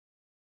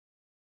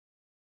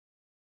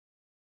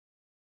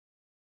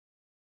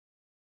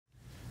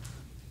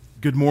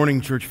Good morning,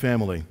 church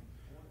family.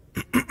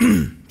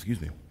 Excuse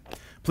me.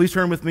 Please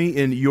turn with me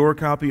in your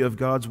copy of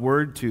God's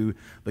Word to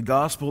the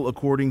Gospel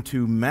according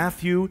to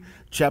Matthew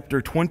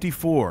chapter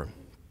 24.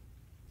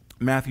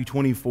 Matthew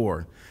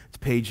 24. It's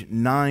page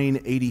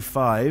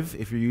 985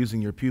 if you're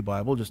using your pew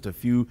Bible, just a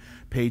few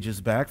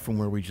pages back from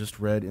where we just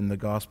read in the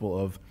Gospel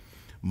of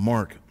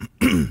Mark.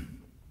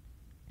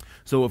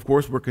 So, of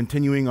course, we're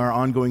continuing our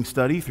ongoing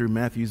study through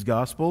Matthew's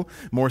Gospel.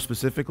 More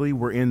specifically,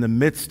 we're in the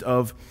midst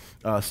of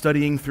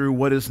studying through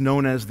what is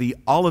known as the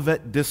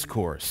Olivet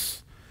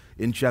Discourse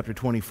in chapter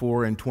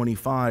 24 and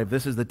 25.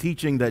 This is the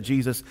teaching that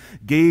Jesus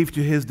gave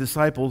to his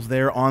disciples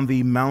there on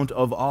the Mount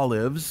of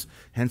Olives,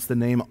 hence the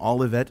name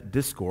Olivet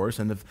Discourse.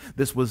 And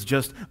this was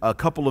just a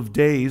couple of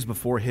days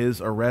before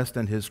his arrest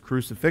and his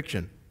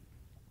crucifixion.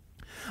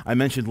 I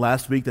mentioned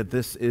last week that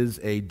this is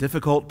a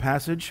difficult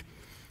passage,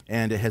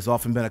 and it has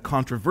often been a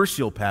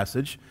controversial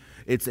passage.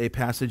 It's a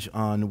passage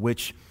on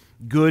which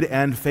good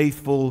and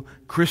faithful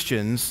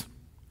Christians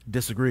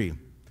disagree.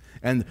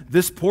 And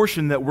this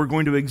portion that we're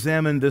going to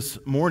examine this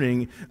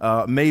morning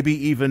may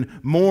be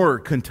even more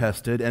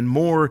contested and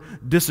more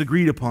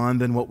disagreed upon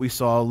than what we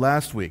saw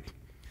last week.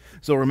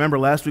 So remember,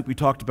 last week we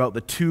talked about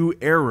the two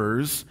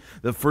errors.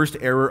 The first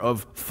error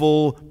of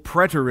full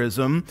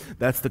preterism.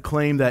 That's the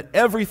claim that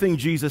everything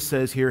Jesus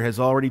says here has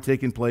already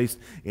taken place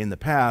in the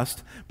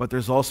past. But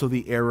there's also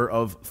the error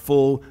of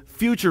full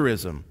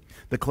futurism.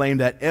 The claim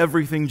that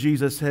everything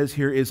Jesus says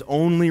here is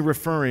only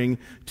referring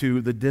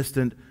to the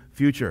distant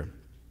future.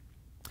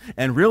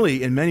 And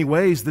really, in many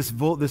ways, this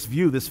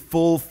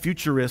full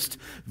futurist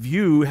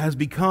view has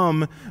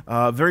become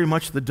very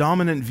much the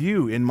dominant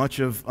view in much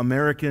of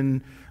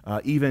American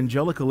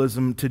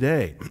evangelicalism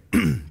today.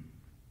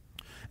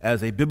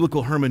 As a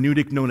biblical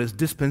hermeneutic known as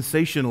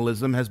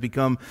dispensationalism has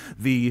become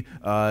the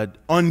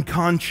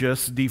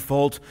unconscious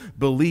default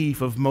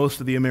belief of most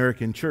of the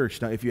American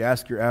church. Now, if you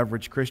ask your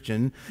average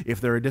Christian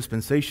if they're a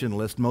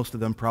dispensationalist, most of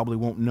them probably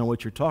won't know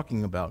what you're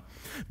talking about.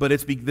 But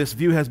this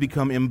view has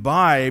become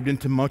imbibed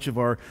into much of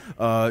our,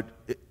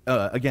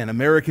 again,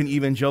 American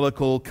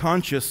evangelical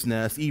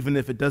consciousness, even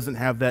if it doesn't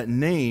have that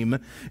name,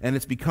 and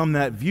it's become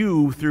that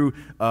view through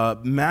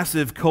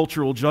massive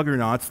cultural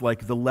juggernauts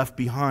like the Left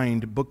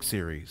Behind book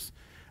series.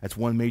 That's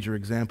one major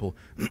example.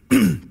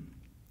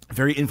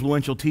 Very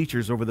influential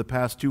teachers over the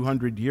past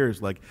 200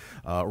 years like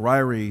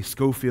Ryrie,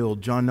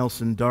 Schofield, John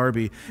Nelson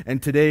Darby,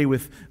 and today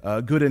with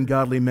good and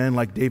godly men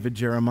like David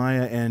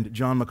Jeremiah and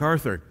John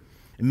MacArthur,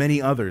 and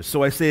many others.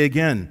 So I say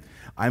again,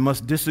 I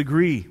must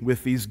disagree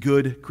with these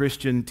good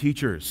Christian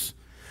teachers,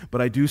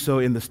 but I do so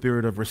in the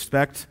spirit of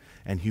respect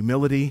and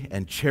humility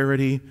and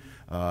charity,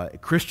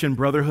 Christian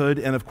brotherhood,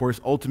 and of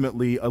course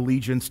ultimately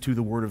allegiance to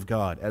the Word of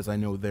God, as I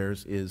know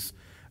theirs is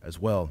as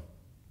well.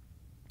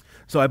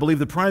 So I believe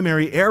the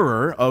primary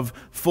error of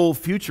full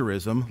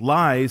futurism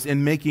lies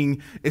in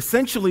making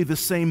essentially the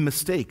same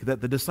mistake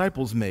that the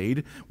disciples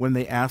made when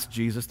they asked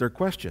Jesus their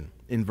question.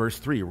 In verse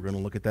 3, we're going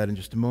to look at that in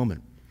just a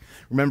moment.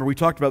 Remember, we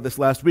talked about this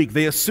last week.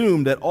 They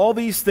assumed that all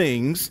these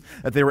things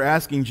that they were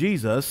asking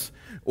Jesus,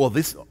 all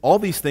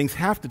these things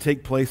have to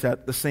take place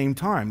at the same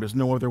time. There's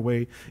no other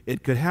way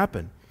it could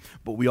happen.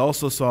 But we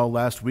also saw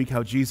last week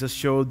how Jesus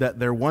showed that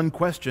their one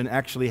question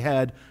actually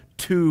had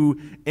two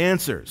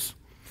answers.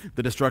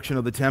 The destruction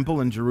of the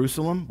temple in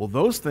Jerusalem, well,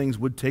 those things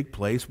would take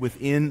place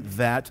within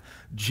that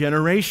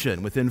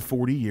generation, within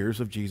 40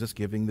 years of Jesus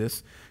giving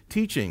this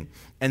teaching.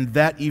 And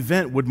that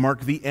event would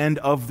mark the end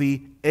of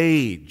the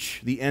age,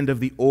 the end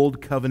of the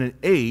Old Covenant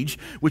age,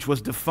 which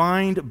was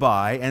defined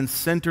by and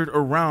centered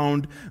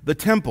around the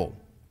temple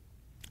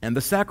and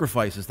the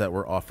sacrifices that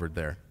were offered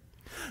there.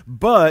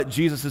 But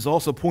Jesus is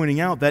also pointing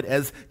out that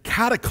as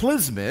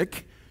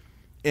cataclysmic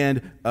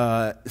and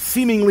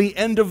seemingly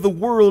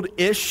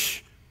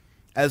end-of-the-world-ish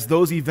as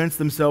those events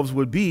themselves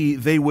would be,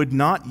 they would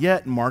not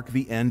yet mark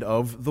the end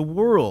of the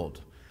world,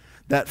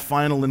 that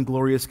final and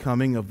glorious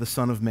coming of the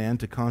Son of Man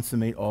to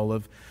consummate all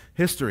of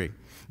history.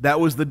 That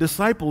was the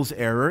disciples'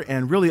 error,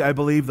 and really I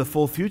believe the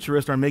full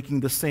futurists are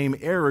making the same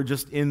error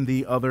just in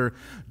the other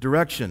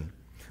direction.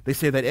 They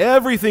say that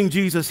everything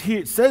Jesus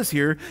says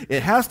here,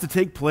 it has to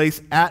take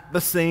place at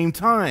the same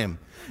time.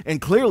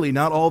 And clearly,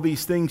 not all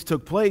these things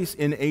took place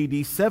in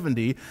AD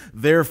 70.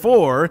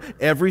 Therefore,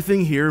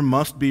 everything here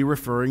must be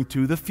referring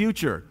to the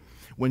future,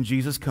 when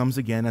Jesus comes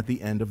again at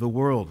the end of the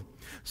world.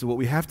 So what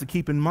we have to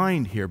keep in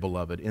mind here,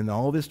 beloved, in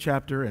all this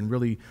chapter and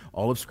really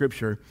all of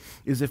Scripture,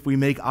 is if we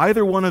make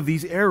either one of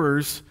these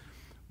errors,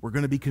 we're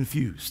going to be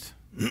confused.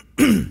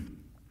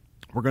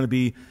 We're going to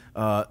be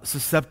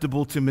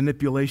susceptible to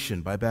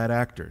manipulation by bad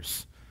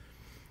actors.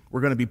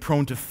 We're going to be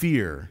prone to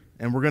fear,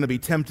 and we're going to be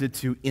tempted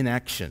to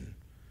inaction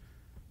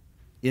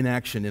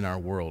in our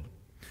world.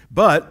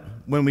 But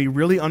when we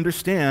really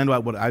understand,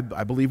 what I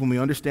believe when we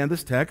understand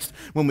this text,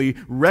 when we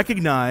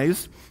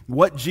recognize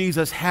what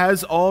Jesus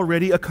has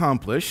already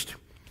accomplished,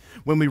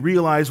 when we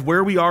realize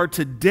where we are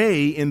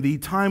today in the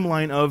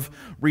timeline of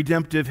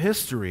redemptive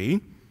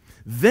history,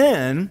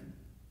 then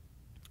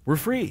we're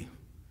free.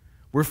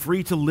 We're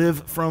free to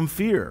live from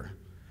fear.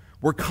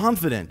 We're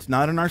confident,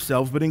 not in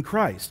ourselves, but in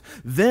Christ.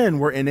 Then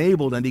we're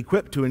enabled and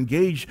equipped to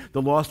engage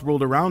the lost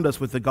world around us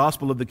with the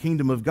gospel of the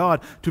kingdom of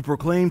God, to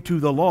proclaim to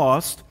the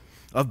lost,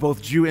 of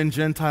both Jew and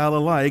Gentile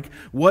alike,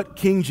 what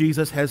King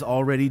Jesus has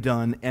already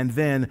done, and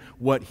then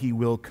what he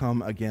will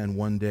come again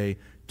one day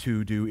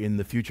to do in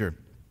the future.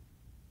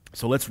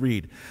 So let's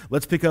read.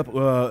 Let's pick up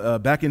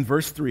back in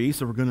verse 3.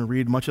 So we're going to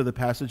read much of the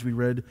passage we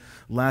read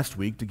last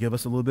week to give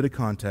us a little bit of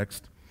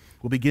context.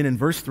 We'll begin in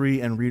verse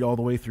 3 and read all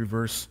the way through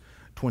verse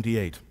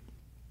 28.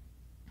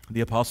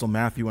 The Apostle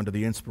Matthew, under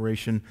the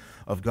inspiration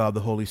of God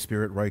the Holy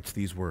Spirit, writes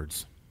these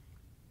words.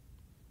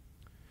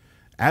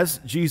 As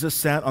Jesus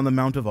sat on the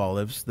Mount of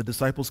Olives, the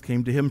disciples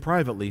came to him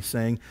privately,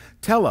 saying,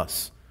 "Tell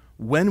us,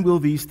 when will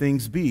these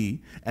things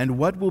be, and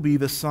what will be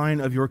the sign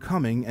of your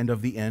coming and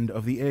of the end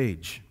of the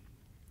age?"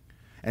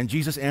 And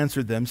Jesus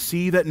answered them,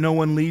 "See that no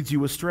one leads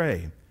you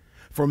astray.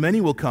 For many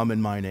will come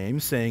in my name,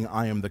 saying,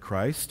 'I am the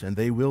Christ,' and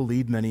they will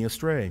lead many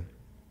astray.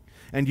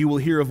 And you will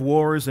hear of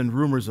wars and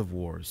rumors of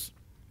wars.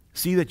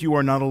 See that you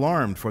are not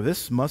alarmed, for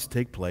this must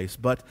take place,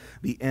 but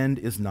the end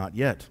is not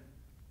yet.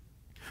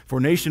 For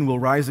nation will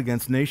rise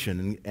against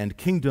nation, and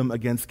kingdom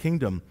against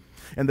kingdom,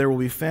 and there will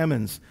be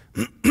famines,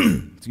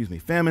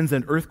 famines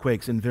and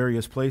earthquakes in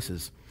various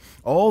places.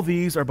 All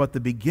these are but the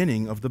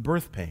beginning of the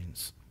birth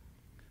pains.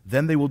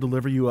 Then they will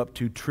deliver you up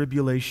to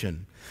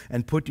tribulation,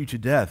 and put you to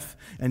death,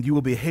 and you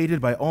will be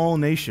hated by all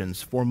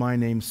nations for my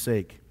name's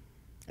sake.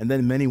 And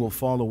then many will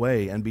fall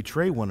away and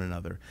betray one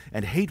another,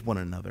 and hate one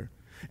another.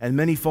 And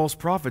many false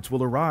prophets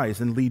will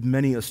arise and lead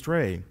many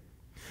astray.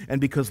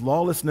 And because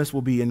lawlessness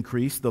will be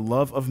increased, the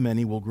love of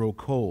many will grow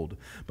cold,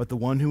 but the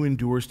one who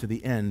endures to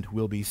the end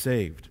will be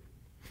saved.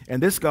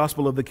 And this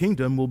gospel of the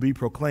kingdom will be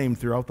proclaimed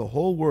throughout the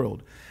whole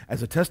world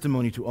as a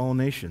testimony to all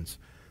nations.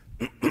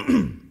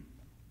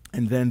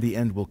 And then the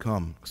end will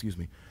come."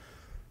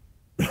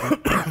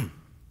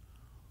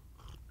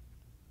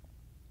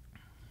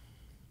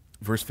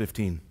 Verse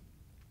 15.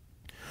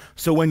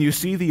 "So when you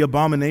see the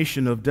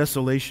abomination of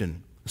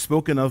desolation,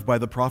 spoken of by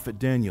the prophet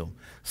Daniel,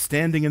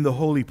 standing in the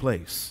holy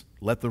place,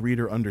 let the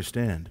reader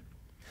understand.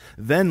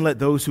 Then let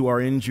those who are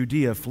in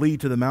Judea flee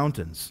to the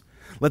mountains.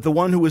 Let the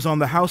one who is on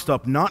the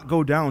housetop not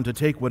go down to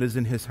take what is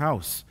in his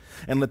house,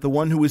 and let the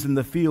one who is in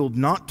the field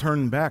not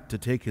turn back to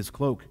take his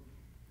cloak.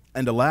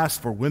 And alas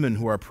for women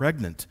who are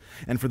pregnant,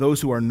 and for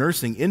those who are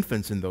nursing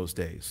infants in those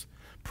days.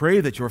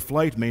 Pray that your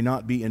flight may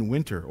not be in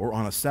winter or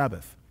on a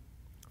Sabbath.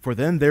 For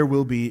then there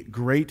will be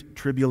great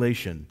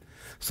tribulation,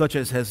 such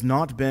as has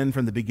not been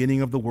from the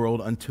beginning of the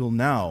world until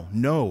now,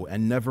 no,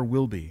 and never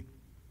will be.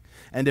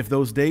 And if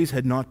those days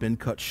had not been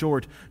cut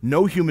short,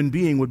 no human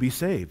being would be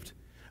saved.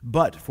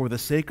 But for the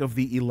sake of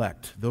the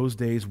elect, those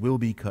days will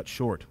be cut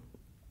short.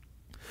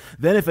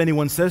 Then if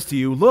anyone says to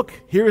you,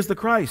 'Look, here is the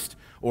Christ,'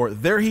 or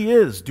 'There he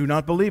is,' do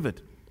not believe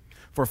it.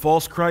 For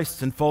false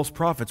Christs and false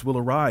prophets will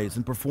arise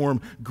and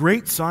perform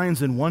great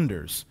signs and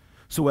wonders,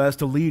 so as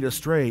to lead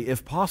astray,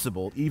 if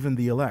possible, even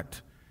the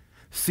elect.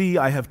 See,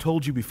 I have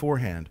told you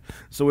beforehand.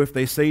 So if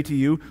they say to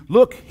you,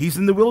 'Look, he's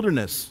in the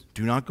wilderness,'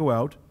 do not go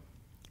out.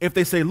 If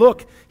they say,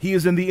 'Look, he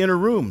is in the inner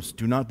rooms,'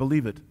 do not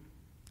believe it.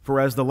 For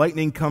as the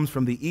lightning comes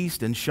from the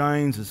east and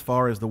shines as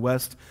far as the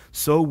west,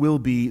 so will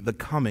be the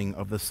coming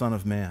of the Son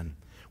of Man.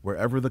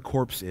 Wherever the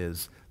corpse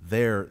is,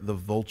 there the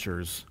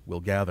vultures will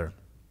gather."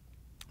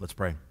 Let's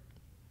pray.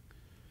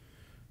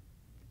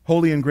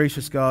 Holy and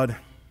gracious God,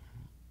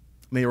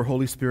 may your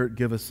Holy Spirit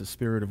give us a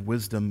spirit of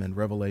wisdom and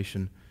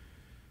revelation,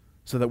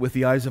 so that with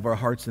the eyes of our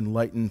hearts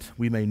enlightened,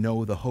 we may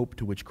know the hope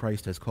to which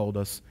Christ has called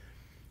us,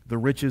 the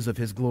riches of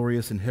his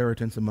glorious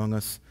inheritance among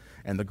us,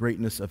 and the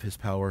greatness of his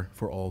power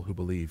for all who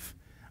believe.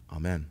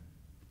 Amen.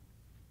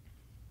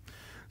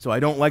 So I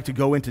don't like to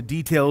go into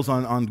details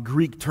on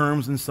Greek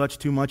terms and such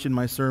too much in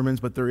my sermons,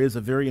 but there is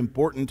a very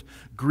important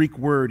Greek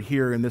word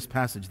here in this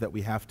passage that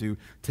we have to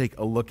take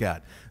a look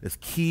at. This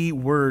key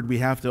word we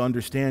have to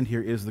understand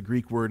here is the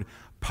Greek word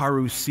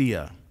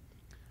parousia.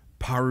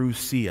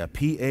 Parousia.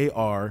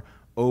 Parousia.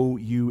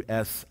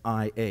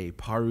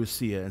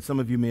 Parousia. And some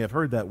of you may have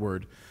heard that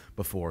word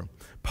before.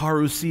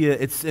 Parousia,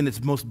 it's in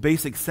its most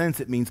basic sense,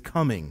 it means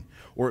coming,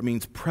 or it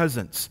means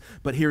presence.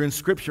 But here in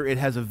Scripture, it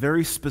has a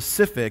very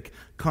specific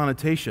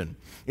connotation.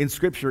 In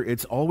Scripture,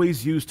 it's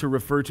always used to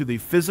refer to the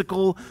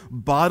physical,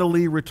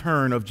 bodily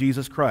return of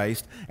Jesus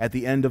Christ at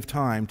the end of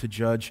time to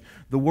judge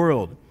the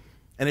world.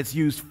 And it's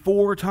used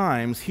 4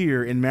 times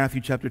here in Matthew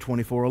chapter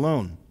 24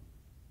 alone.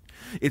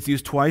 It's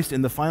used twice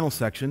in the final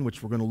section,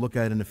 which we're going to look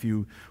at in a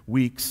few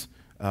weeks.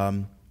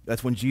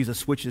 That's when Jesus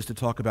switches to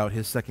talk about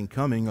his second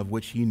coming, of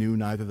which he knew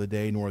neither the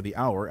day nor the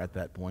hour at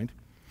that point.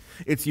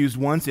 It's used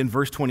once in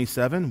verse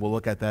 27. We'll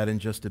look at that in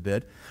just a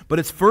bit. But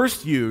it's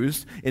first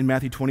used in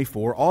Matthew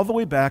 24 all the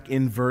way back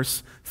in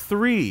verse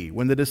 3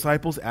 when the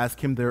disciples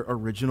ask him their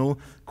original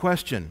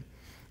question.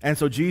 And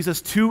so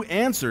Jesus' 2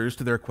 answers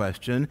to their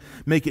question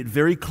make it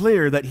very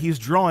clear that he's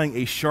drawing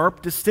a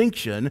sharp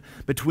distinction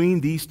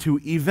between these 2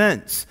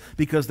 events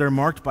because they're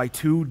marked by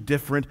 2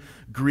 different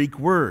Greek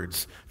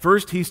words.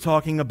 First, he's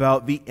talking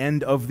about the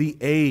end of the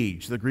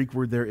age. The Greek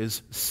word there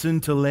is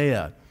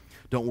syntelea.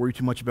 Don't worry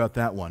too much about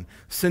that one.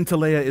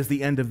 Syntelea is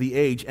the end of the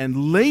age.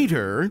 And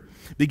later,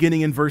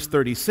 beginning in verse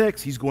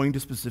 36, he's going to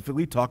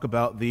specifically talk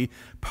about the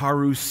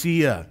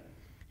parousia,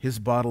 his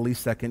bodily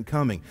second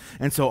coming.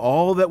 And so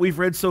all that we've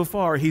read so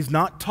far, he's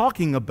not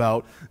talking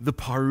about the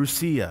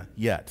parousia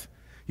yet.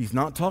 He's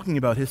not talking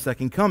about his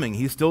second coming.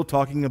 He's still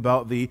talking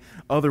about the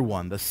other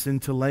one, the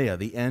Syntelea,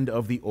 the end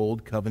of the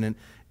Old Covenant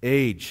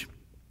age.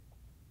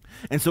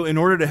 And so in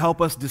order to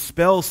help us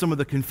dispel some of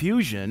the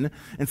confusion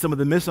and some of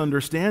the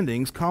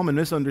misunderstandings, common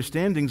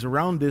misunderstandings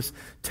around this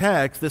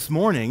text this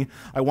morning,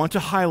 I want to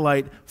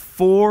highlight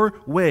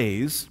 4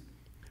 ways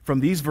from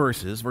these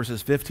verses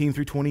 15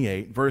 through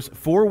 28,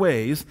 4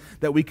 ways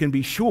that we can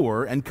be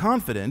sure and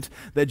confident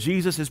that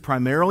Jesus is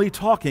primarily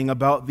talking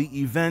about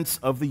the events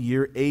of the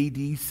year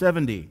AD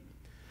 70.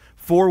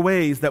 4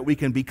 ways that we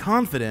can be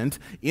confident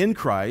in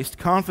Christ,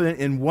 confident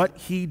in what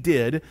he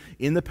did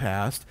in the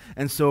past,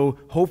 and so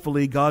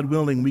hopefully, God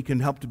willing, we can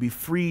help to be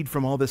freed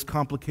from all this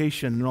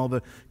complication and all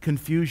the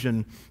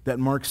confusion that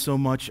marks so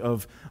much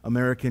of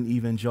American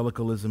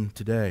evangelicalism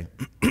today.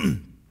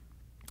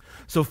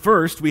 So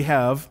first, we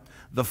have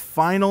the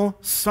final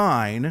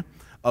sign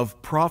of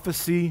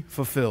prophecy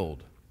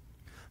fulfilled.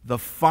 The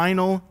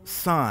final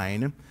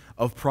sign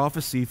of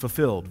prophecy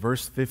fulfilled.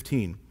 Verse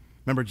 15.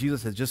 Remember,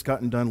 Jesus has just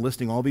gotten done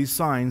listing all these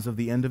signs of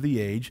the end of the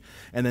age.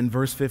 And then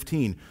verse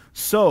 15.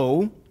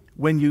 So,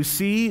 when you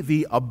see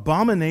the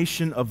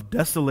abomination of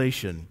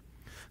desolation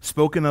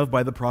spoken of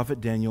by the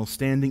prophet Daniel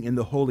standing in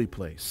the holy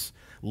place,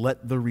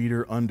 let the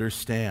reader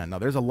understand. Now,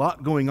 there's a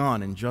lot going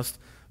on in just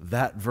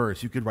that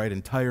verse. You could write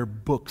entire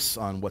books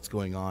on what's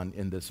going on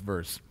in this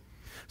verse.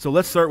 So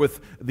let's start with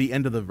the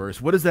end of the verse.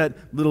 What is that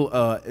little,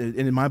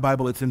 in my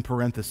Bible it's in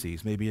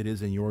parentheses. Maybe it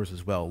is in yours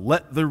as well.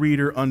 Let the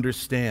reader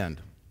understand.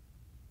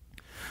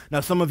 Now,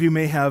 some of you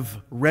may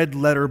have red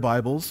letter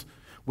Bibles,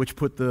 which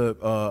put the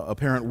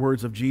apparent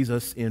words of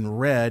Jesus in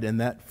red, and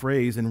that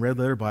phrase in red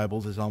letter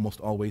Bibles is almost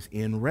always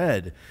in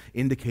red,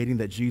 indicating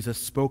that Jesus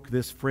spoke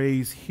this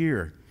phrase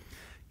here.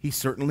 He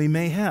certainly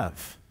may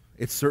have.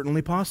 It's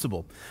certainly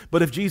possible.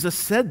 But if Jesus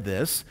said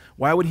this,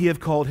 why would he have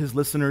called his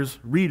listeners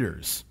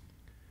readers?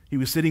 He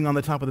was sitting on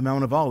the top of the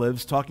Mount of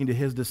Olives talking to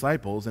his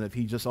disciples, and if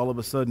he just all of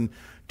a sudden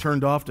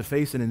turned off to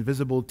face an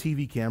invisible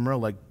TV camera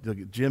like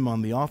Jim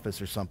on The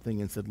Office or something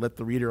and said, let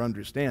the reader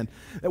understand,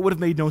 that would have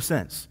made no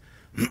sense.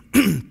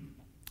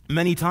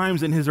 Many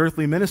times in his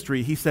earthly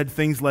ministry, he said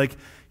things like,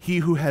 he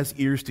who has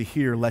ears to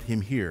hear, let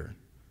him hear.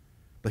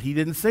 But he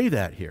didn't say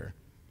that here.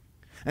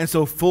 And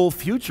so full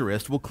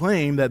futurists will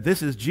claim that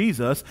this is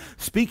Jesus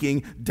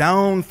speaking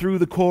down through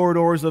the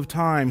corridors of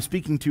time,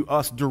 speaking to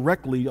us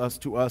directly,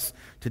 to us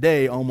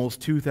today, almost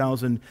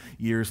 2,000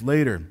 years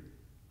later.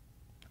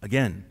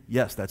 Again,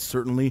 yes, that's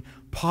certainly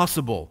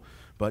possible.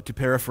 But to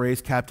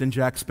paraphrase Captain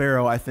Jack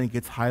Sparrow, I think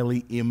it's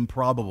highly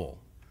improbable.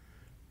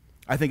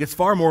 I think it's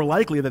far more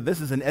likely that this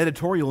is an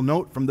editorial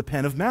note from the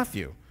pen of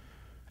Matthew,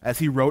 as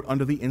he wrote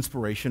under the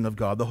inspiration of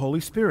God the Holy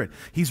Spirit.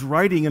 He's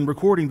writing and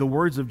recording the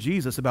words of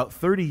Jesus about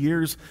 30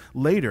 years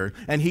later,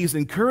 and he's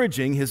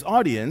encouraging his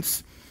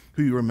audience,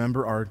 who you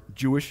remember are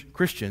Jewish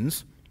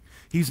Christians,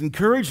 he's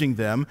encouraging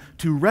them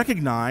to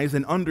recognize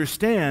and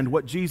understand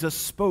what Jesus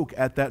spoke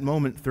at that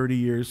moment 30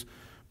 years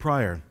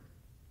prior.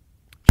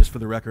 Just for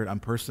the record, I'm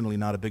personally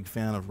not a big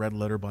fan of red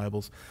letter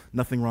Bibles.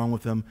 Nothing wrong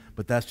with them,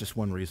 but that's just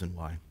one reason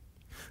why.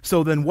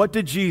 So then what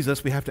did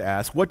Jesus, we have to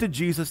ask, what did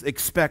Jesus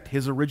expect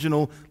his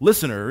original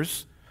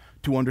listeners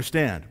to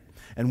understand?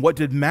 And what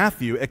did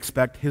Matthew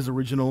expect his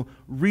original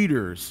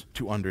readers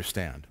to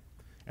understand?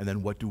 And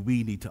then what do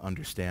we need to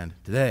understand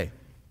today?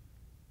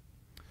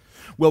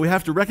 Well, we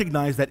have to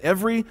recognize that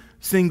every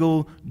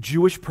single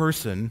Jewish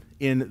person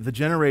in the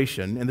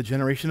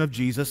generation of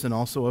Jesus and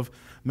also of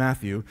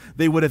Matthew,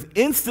 they would have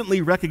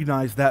instantly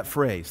recognized that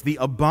phrase, the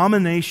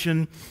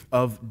abomination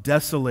of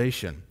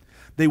desolation.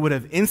 They would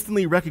have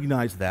instantly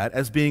recognized that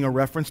as being a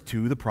reference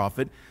to the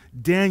prophet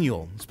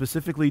Daniel,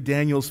 specifically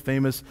Daniel's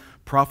famous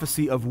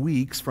prophecy of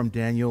weeks from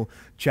Daniel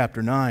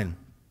chapter 9.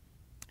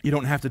 You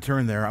don't have to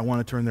turn there. I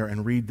want to turn there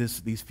and read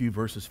these few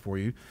verses for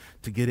you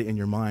to get it in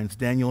your minds.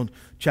 Daniel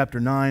chapter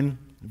 9,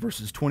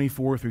 verses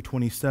 24 through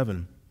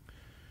 27.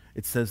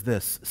 It says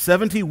this,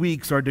 70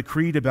 weeks are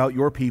decreed about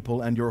your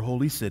people and your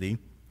holy city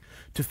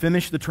to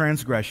finish the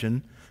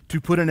transgression,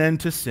 to put an end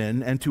to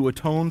sin, and to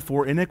atone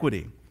for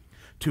iniquity,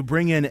 to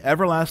bring in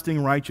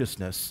everlasting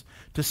righteousness,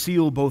 to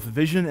seal both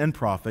vision and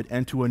prophet,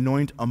 and to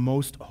anoint a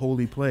most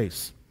holy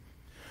place.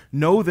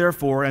 Know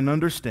therefore and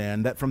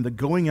understand that from the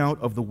going out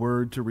of the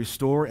word to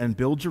restore and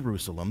build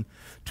Jerusalem,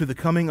 to the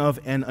coming of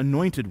an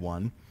anointed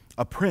one,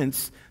 a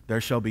prince, there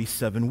shall be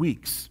 7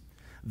 weeks.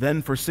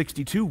 Then for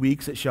 62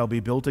 weeks it shall be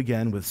built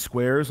again with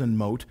squares and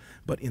moat,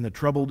 but in the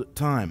troubled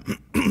time.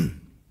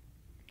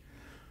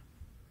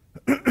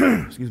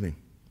 Excuse me.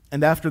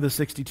 And after the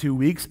 62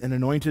 weeks, an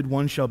anointed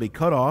one shall be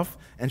cut off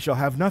and shall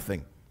have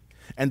nothing.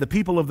 And the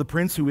people of the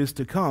prince who is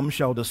to come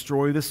shall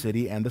destroy the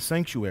city and the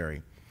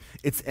sanctuary.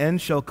 Its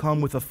end shall come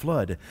with a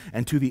flood,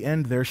 and to the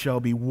end there shall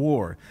be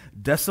war.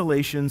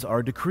 Desolations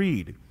are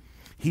decreed.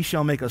 He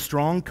shall make a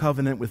strong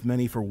covenant with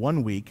many for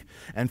 1 week,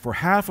 and for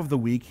half of the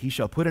week he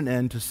shall put an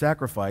end to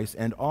sacrifice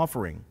and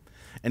offering.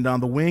 And on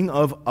the wing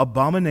of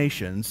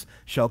abominations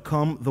shall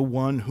come the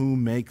one who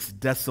makes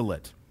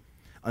desolate,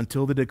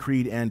 until the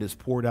decreed end is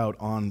poured out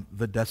on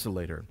the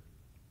desolator.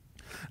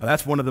 Now,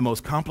 that's one of the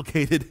most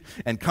complicated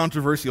and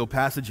controversial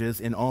passages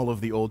in all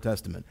of the Old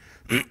Testament.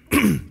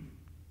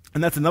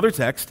 And that's another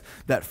text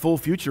that full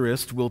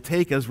futurists will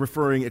take as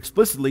referring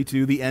explicitly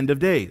to the end of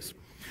days,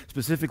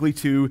 specifically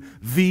to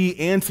the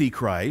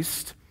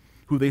Antichrist,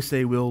 who they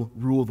say will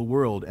rule the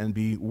world and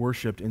be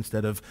worshipped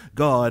instead of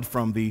God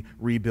from the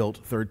rebuilt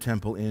third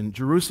temple in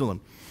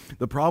Jerusalem.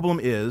 The problem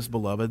is,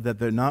 beloved, that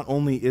there not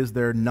only is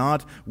there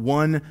not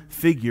one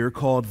figure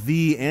called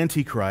the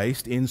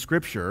Antichrist in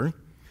Scripture,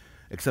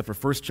 except for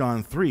 1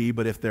 John 3,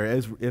 but if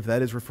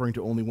that is referring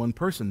to only one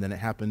person, then it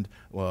happened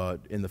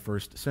in the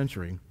first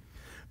century.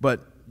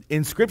 But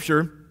in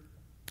Scripture,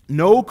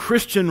 no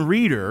Christian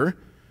reader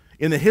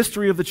in the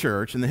history of the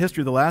church, in the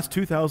history of the last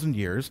 2,000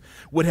 years,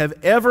 would have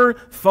ever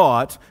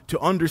thought to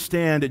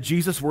understand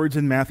Jesus' words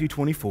in Matthew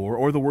 24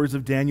 or the words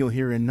of Daniel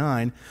here in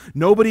 9.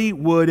 Nobody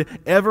would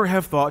ever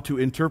have thought to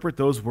interpret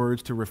those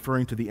words to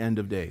referring to the end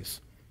of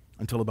days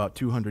until about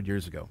 200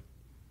 years ago.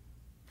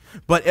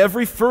 But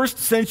every first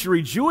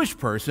century Jewish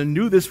person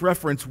knew this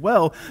reference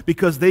well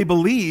because they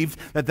believed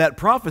that that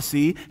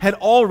prophecy had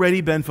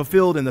already been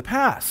fulfilled in the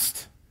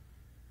past.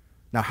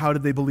 Now, how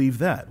did they believe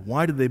that?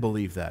 Why did they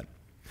believe that?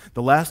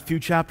 The last few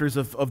chapters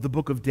of the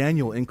book of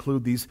Daniel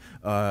include these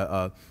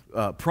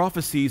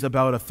prophecies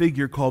about a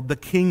figure called the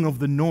King of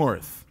the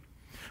North,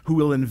 who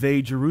will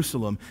invade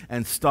Jerusalem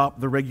and stop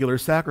the regular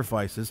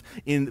sacrifices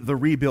in the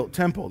rebuilt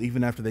temple,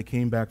 even after they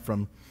came back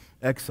from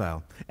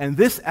exile. And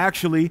this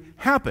actually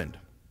happened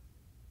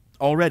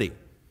already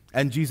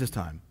in Jesus'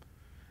 time.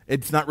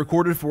 It's not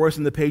recorded for us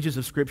in the pages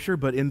of Scripture,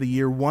 but in the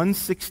year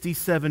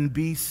 167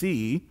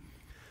 BC,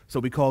 so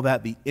we call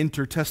that the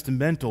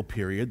intertestamental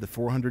period, the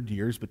 400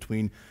 years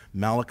between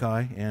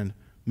Malachi and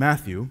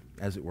Matthew,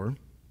 as it were,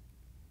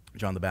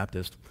 John the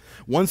Baptist.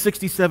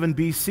 167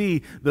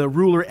 BC, the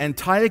ruler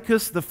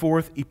Antiochus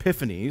IV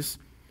Epiphanes,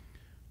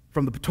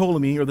 from the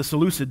Ptolemy or the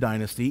Seleucid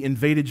dynasty,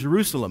 invaded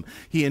Jerusalem.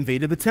 He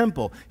invaded the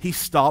temple. He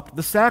stopped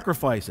the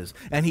sacrifices.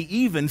 And he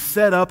even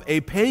set up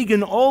a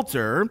pagan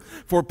altar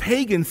for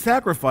pagan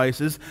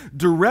sacrifices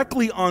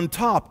directly on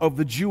top of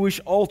the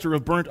Jewish altar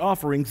of burnt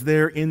offerings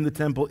there in the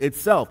temple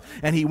itself.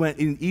 And he went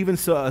even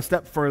a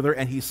step further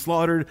and he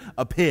slaughtered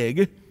a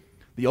pig,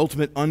 the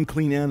ultimate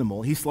unclean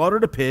animal. He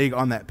slaughtered a pig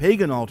on that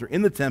pagan altar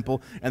in the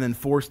temple and then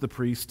forced the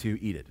priests to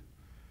eat it.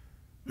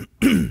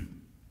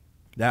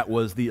 That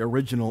was the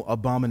original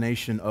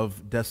abomination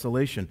of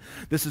desolation.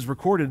 This is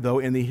recorded, though,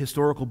 in the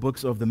historical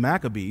books of the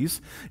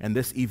Maccabees, and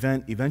this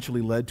event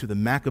eventually led to the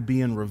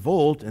Maccabean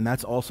revolt, and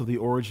that's also the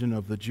origin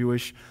of the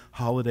Jewish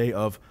holiday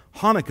of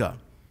Hanukkah,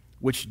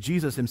 which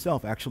Jesus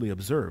himself actually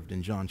observed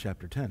in John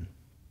chapter 10.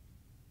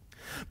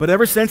 But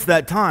ever since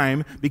that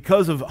time,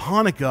 because of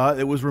Hanukkah,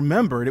 it was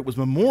remembered, it was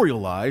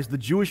memorialized, the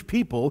Jewish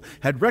people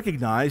had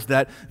recognized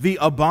that the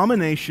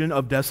abomination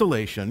of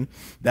desolation,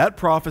 that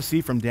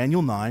prophecy from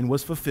Daniel 9,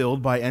 was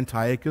fulfilled by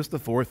Antiochus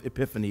IV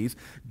Epiphanes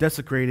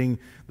desecrating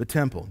the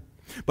temple.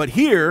 But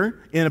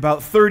here, in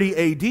about 30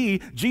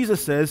 AD,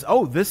 Jesus says,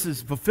 oh,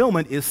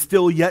 fulfillment is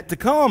still yet to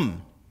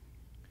come.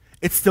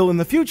 It's still in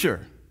the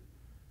future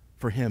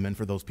for him and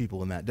for those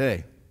people in that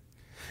day.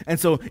 And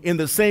so, in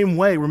the same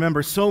way,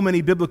 remember, so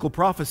many biblical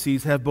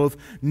prophecies have both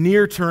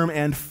near-term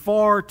and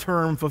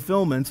far-term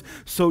fulfillments.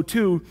 So,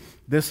 too,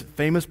 this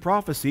famous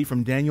prophecy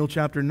from Daniel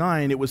chapter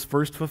 9, it was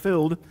first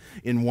fulfilled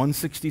in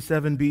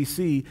 167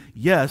 BC,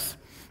 yes,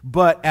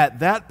 but at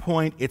that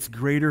point, its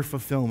greater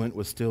fulfillment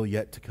was still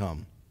yet to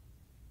come.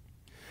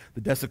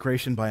 The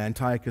desecration by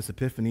Antiochus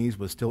Epiphanes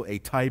was still a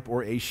type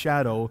or a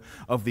shadow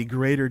of the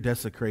greater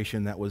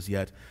desecration that was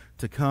yet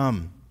to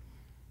come.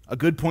 A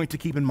good point to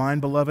keep in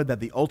mind, beloved, that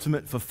the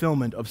ultimate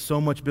fulfillment of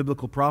so much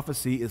biblical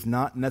prophecy is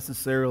not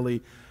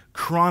necessarily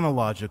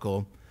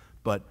chronological,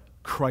 but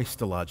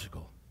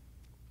Christological.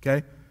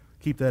 Okay?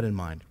 Keep that in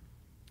mind.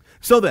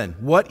 So then,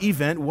 what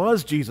event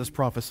was Jesus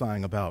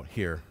prophesying about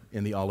here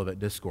in the Olivet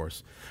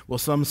Discourse? Well,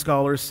 some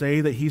scholars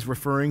say that he's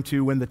referring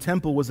to when the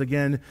temple was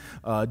again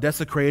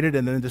desecrated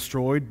and then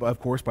destroyed, of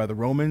course, by the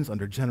Romans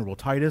under General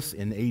Titus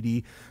in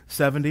AD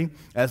 70,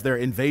 as their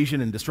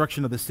invasion and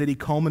destruction of the city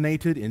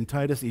culminated in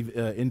Titus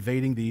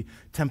invading the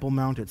Temple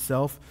Mount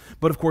itself.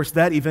 But, of course,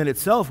 that event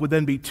itself would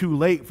then be too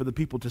late for the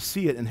people to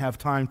see it and have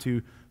time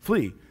to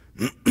flee.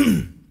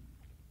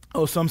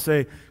 Oh, some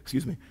say,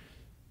 excuse me.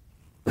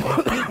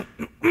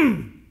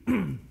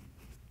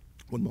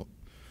 One moment.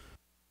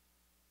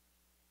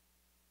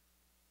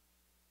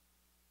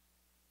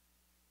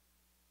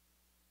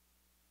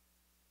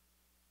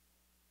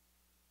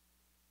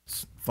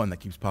 It's fun that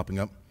keeps popping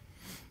up.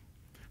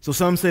 So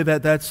some say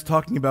that that's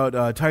talking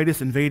about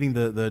Titus invading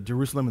the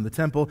Jerusalem and the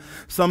temple.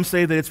 Some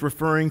say that it's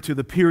referring to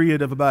the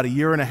period of about a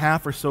year and a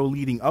half or so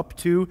leading up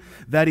to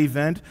that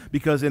event,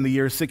 because in the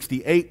year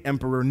 68,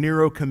 Emperor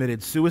Nero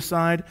committed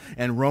suicide,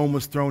 and Rome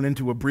was thrown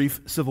into a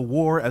brief civil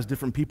war as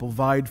different people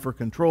vied for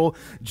control.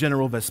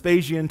 General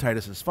Vespasian,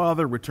 Titus's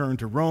father, returned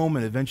to Rome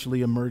and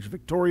eventually emerged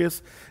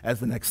victorious as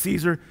the next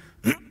Caesar.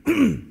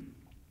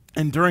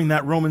 And during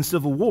that Roman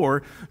civil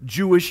war,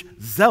 Jewish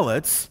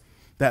zealots,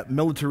 that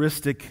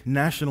militaristic,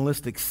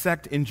 nationalistic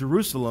sect in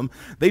Jerusalem,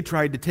 they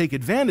tried to take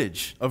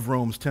advantage of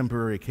Rome's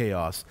temporary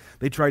chaos.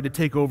 They tried to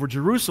take over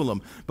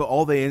Jerusalem, but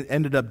all they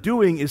ended up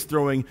doing is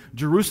throwing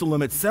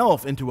Jerusalem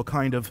itself into a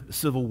kind of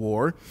civil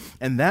war,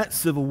 and that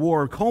civil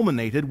war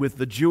culminated with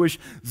the Jewish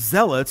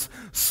zealots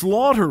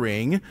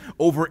slaughtering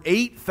over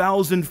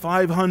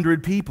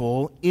 8,500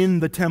 people in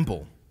the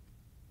temple.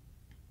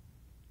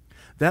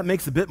 That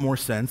makes a bit more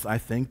sense, I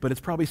think, but it's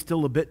probably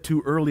still a bit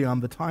too early on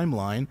the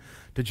timeline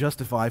to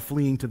justify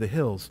fleeing to the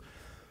hills.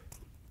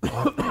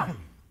 I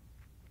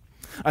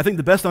think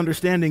the best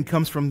understanding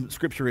comes from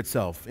Scripture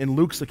itself. In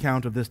Luke's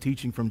account of this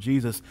teaching from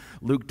Jesus,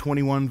 Luke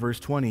 21, verse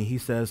 20, he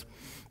says,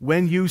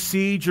 "When you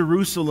see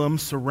Jerusalem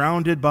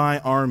surrounded by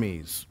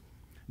armies,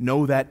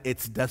 know that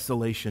its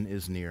desolation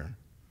is near."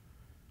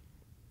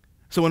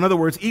 So in other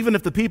words, even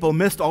if the people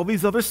missed all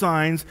these other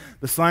signs,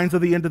 the signs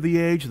of the end of the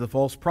age, the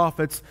false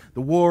prophets,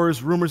 the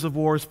wars, rumors of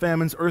wars,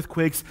 famines,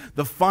 earthquakes,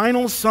 the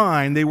final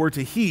sign they were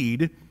to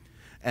heed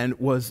and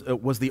was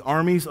the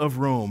armies of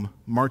Rome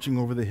marching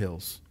over the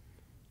hills,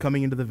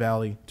 coming into the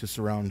valley to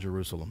surround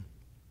Jerusalem.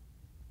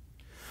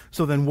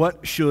 So then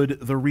what should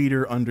the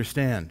reader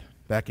understand?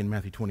 Back in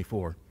Matthew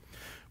 24.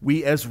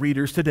 We as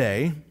readers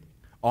today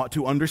ought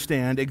to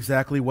understand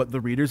exactly what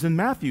the readers in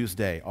Matthew's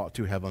day ought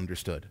to have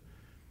understood.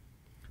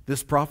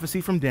 This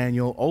prophecy from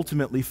Daniel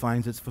ultimately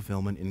finds its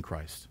fulfillment in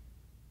Christ.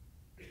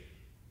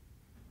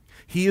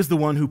 He is the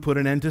one who put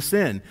an end to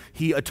sin.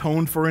 He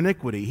atoned for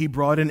iniquity. He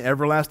brought in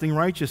everlasting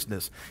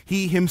righteousness.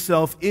 He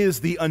himself is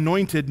the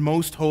anointed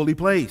most holy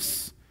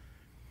place.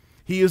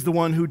 He is the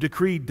one who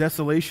decreed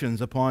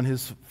desolations upon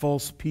his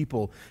false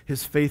people,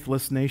 his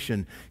faithless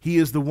nation. He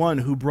is the one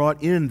who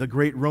brought in the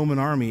great Roman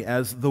army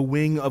as the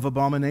wing of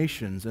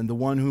abominations and the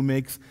one who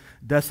makes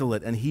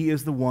desolate. And he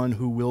is the one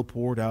who will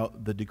pour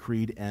out the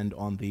decreed end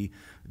on the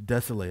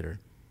desolator.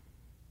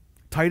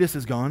 Titus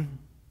is gone.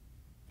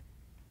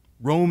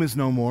 Rome is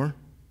no more.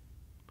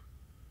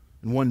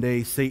 And one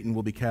day Satan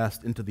will be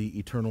cast into the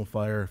eternal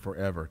fire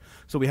forever.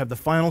 So we have the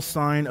final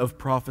sign of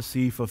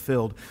prophecy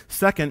fulfilled.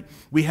 Second,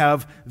 we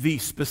have the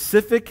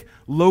specific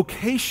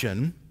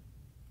location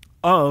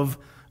of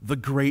the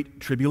Great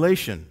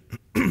Tribulation.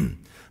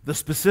 The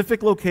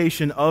specific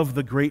location of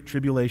the Great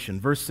Tribulation.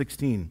 Verse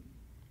 16.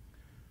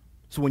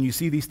 So when you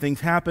see these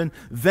things happen,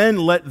 then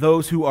let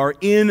those who are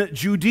in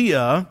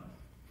Judea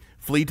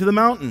flee to the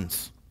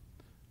mountains.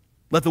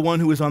 Let the one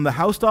who is on the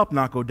housetop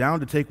not go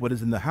down to take what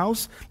is in the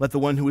house. Let the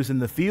one who is in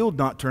the field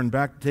not turn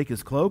back to take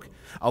his cloak.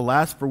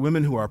 Alas, for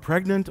women who are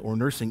pregnant or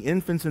nursing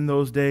infants in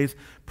those days,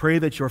 pray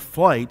that your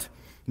flight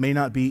may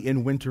not be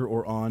in winter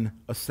or on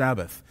a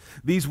Sabbath.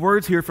 These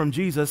words here from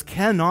Jesus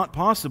cannot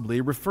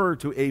possibly refer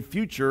to a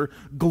future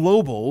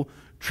global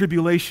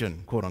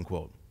tribulation, quote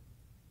unquote.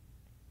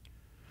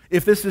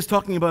 If this is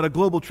talking about a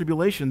global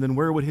tribulation, then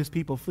where would his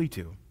people flee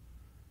to?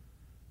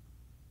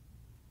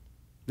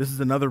 This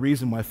is another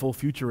reason why full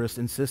futurists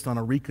insist on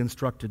a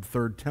reconstructed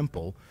third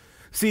temple.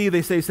 See,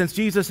 they say, since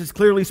Jesus is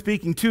clearly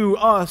speaking to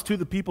us, to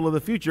the people of the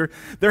future,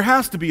 there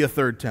has to be a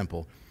third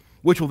temple,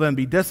 which will then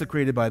be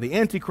desecrated by the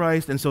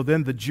Antichrist, and so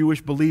then the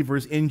Jewish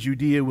believers in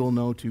Judea will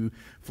know to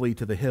flee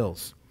to the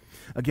hills.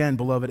 Again,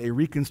 beloved, a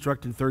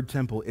reconstructed third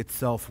temple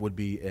itself would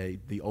be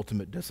the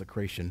ultimate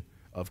desecration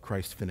of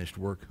Christ's finished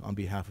work on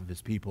behalf of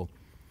his people.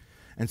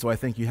 And so I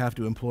think you have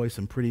to employ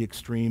some pretty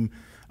extreme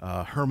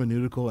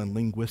hermeneutical and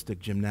linguistic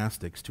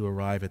gymnastics to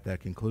arrive at that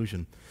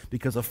conclusion.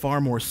 Because a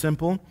far more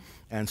simple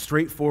and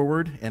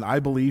straightforward, and I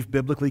believe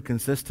biblically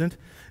consistent,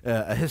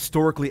 a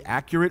historically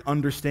accurate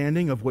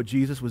understanding of what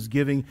Jesus was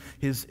giving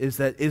is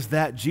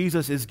that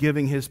Jesus is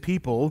giving his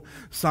people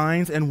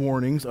signs and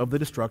warnings of the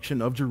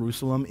destruction of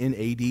Jerusalem in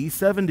AD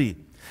 70.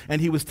 And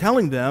he was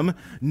telling them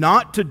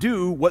not to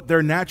do what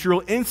their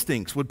natural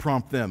instincts would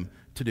prompt them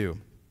to do.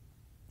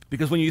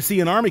 Because when you see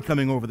an army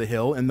coming over the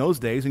hill in those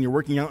days and you're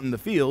working out in the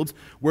fields,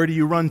 where do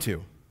you run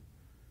to?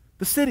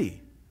 The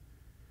city.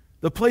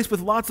 The place with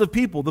lots of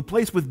people. The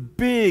place with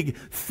big,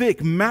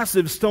 thick,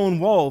 massive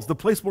stone walls. The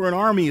place where an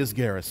army is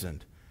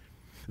garrisoned.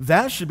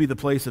 That should be the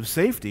place of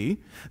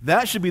safety.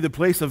 That should be the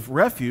place of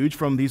refuge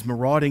from these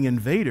marauding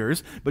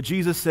invaders. But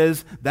Jesus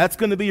says, that's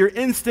going to be your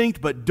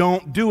instinct, but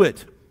don't do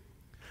it.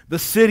 The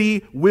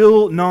city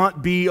will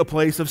not be a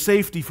place of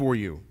safety for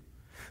you.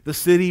 The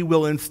city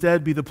will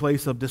instead be the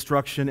place of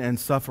destruction and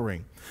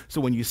suffering. So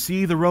when you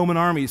see the Roman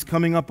armies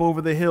coming up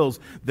over the hills,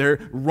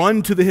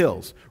 run to the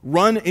hills,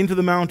 run into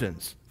the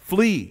mountains,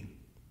 flee.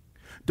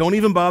 Don't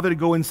even bother to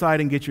go inside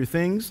and get your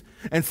things.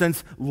 And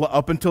since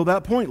up until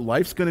that point,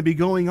 life's going to be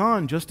going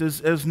on just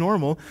as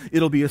normal,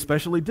 it'll be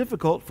especially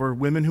difficult for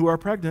women who are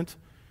pregnant.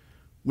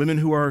 Women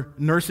who are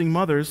nursing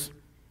mothers,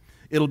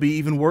 it'll be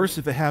even worse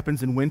if it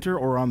happens in winter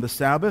or on the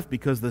Sabbath,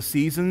 because the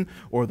season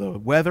or the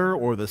weather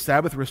or the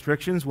Sabbath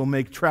restrictions will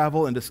make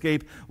travel and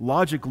escape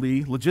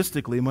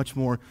logistically much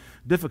more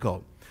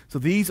difficult. So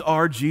these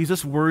are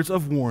Jesus' words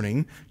of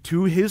warning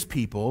to his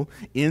people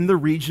in the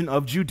region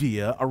of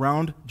Judea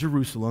around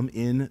Jerusalem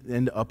in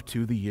and up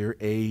to the year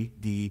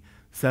AD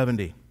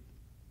 70.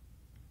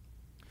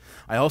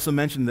 I also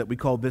mentioned that we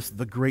call this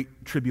the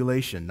Great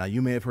Tribulation. Now,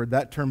 you may have heard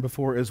that term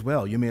before as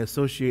well. You may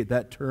associate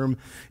that term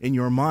in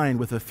your mind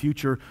with a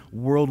future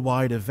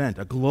worldwide event,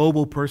 a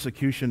global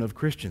persecution of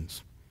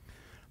Christians.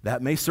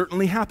 That may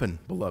certainly happen,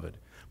 beloved,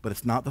 but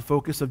it's not the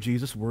focus of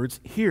Jesus' words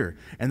here,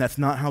 and that's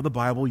not how the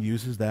Bible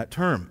uses that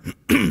term.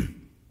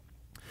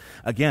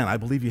 Again, I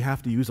believe you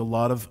have to use a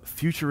lot of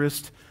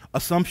futurist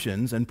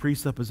assumptions and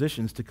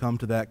presuppositions to come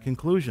to that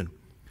conclusion.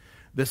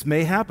 This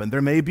may happen.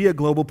 There may be a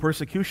global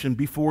persecution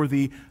before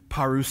the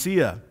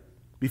parousia,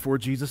 before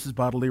Jesus'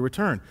 bodily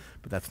return.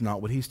 But that's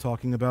not what he's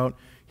talking about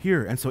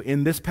here. And so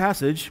in this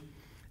passage,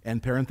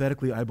 and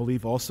parenthetically, I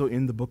believe also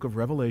in the book of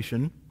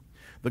Revelation,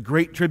 the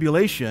Great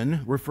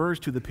Tribulation refers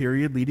to the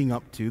period leading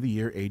up to the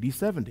year AD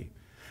 70,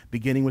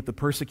 beginning with the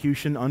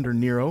persecution under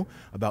Nero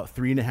about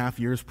 3.5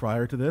 years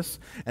prior to this,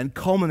 and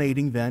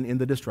culminating then in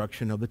the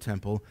destruction of the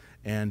temple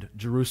and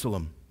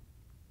Jerusalem.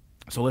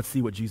 So let's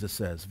see what Jesus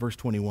says. Verse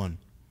 21.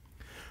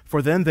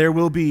 For then there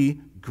will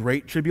be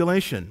great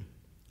tribulation,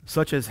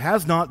 such as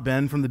has not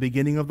been from the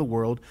beginning of the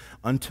world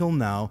until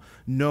now,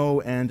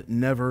 no, and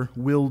never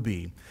will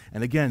be.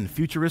 And again,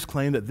 futurists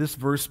claim that this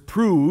verse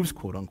proves,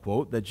 quote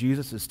unquote, that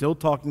Jesus is still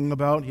talking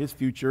about his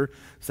future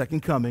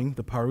second coming,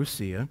 the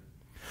parousia.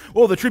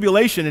 Well, the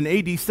tribulation in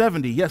AD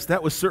 70, yes,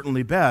 that was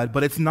certainly bad,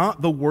 but it's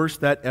not the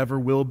worst that ever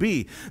will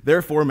be.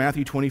 Therefore,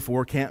 Matthew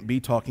 24 can't be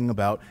talking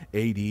about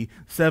AD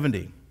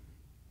 70.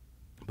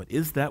 But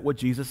is that what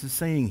Jesus is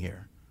saying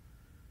here?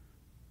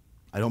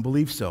 I don't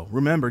believe so.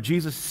 Remember,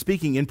 Jesus is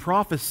speaking in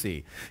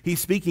prophecy. He's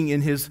speaking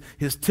in his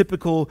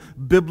typical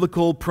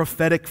biblical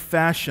prophetic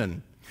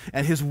fashion.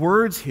 And his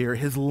words here,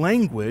 his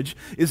language,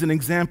 is an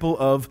example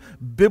of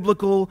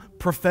biblical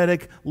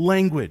prophetic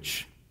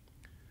language.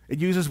 It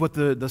uses what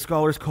the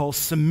scholars call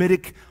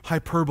Semitic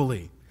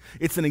hyperbole.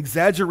 It's an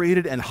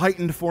exaggerated and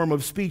heightened form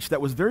of speech that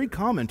was very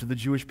common to the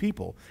Jewish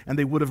people, and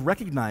they would have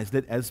recognized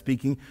it as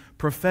speaking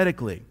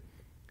prophetically.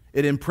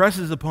 It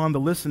impresses upon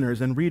the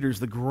listeners and readers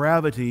the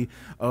gravity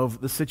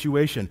of the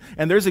situation.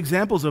 And there's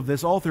examples of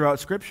this all throughout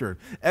Scripture.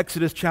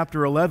 Exodus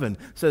chapter 11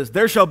 says,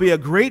 "There shall be a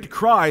great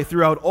cry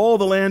throughout all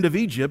the land of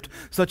Egypt,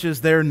 such as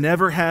there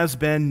never has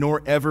been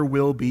nor ever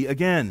will be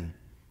again."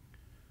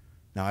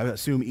 Now, I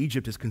assume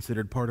Egypt is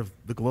considered part of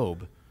the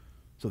globe,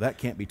 so that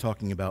can't be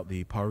talking about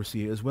the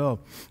parousia as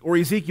well. Or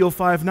Ezekiel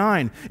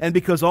 5:9, "And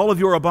because all of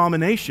your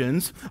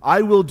abominations,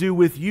 I will do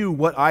with you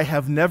what I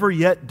have never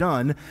yet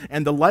done,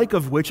 and the like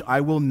of which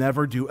I will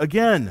never do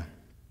again."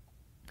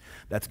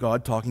 That's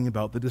God talking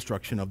about the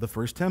destruction of the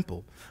first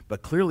temple.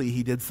 But clearly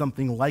he did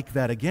something like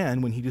that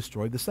again when he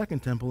destroyed the second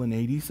temple in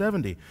AD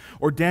 70.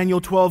 Or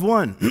Daniel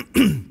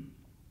 12:1,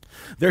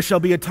 "There shall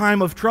be a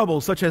time of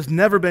trouble such as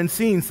never been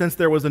seen since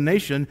there was a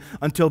nation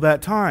until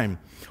that time."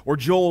 Or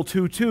Joel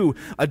 2:2,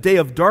 "A day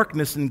of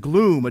darkness and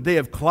gloom, a day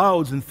of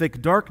clouds and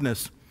thick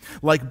darkness.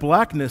 Like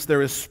blackness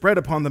there is spread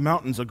upon the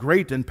mountains a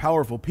great and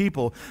powerful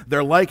people.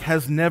 Their like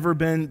has never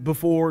been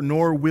before,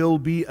 nor will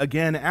be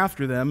again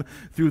after them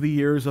through the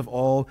years of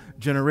all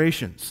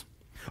generations."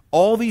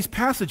 All these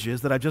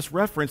passages that I just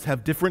referenced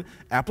have different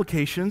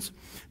applications,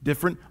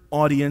 different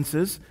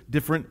audiences,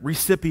 different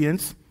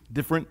recipients,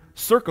 different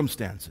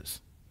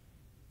circumstances.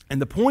 And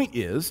the point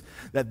is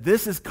that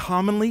this is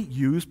commonly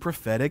used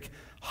prophetic,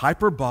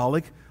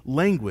 hyperbolic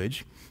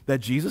language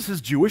that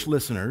Jesus' Jewish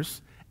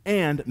listeners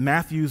and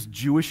Matthew's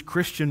Jewish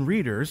Christian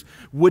readers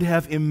would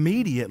have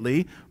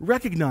immediately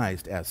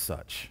recognized as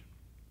such.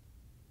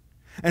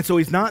 And so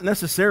he's not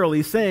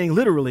necessarily saying,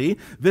 literally,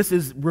 this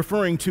is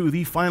referring to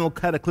the final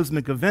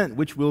cataclysmic event,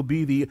 which will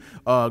be the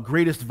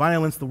greatest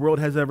violence the world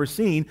has ever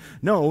seen.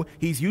 No,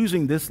 he's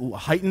using this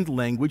heightened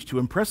language to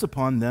impress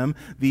upon them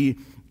the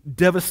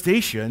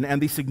devastation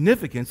and the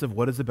significance of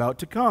what is about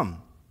to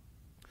come.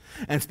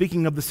 And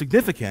speaking of the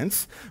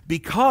significance,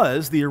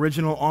 because the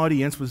original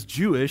audience was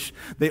Jewish,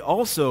 they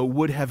also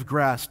would have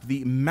grasped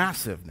the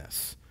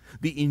massiveness,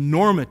 the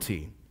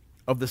enormity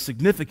of the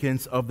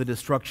significance of the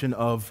destruction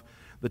of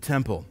the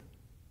temple.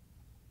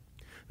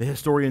 The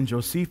historian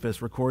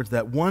Josephus records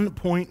that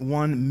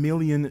 1.1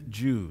 million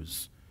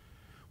Jews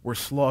were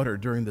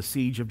slaughtered during the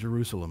siege of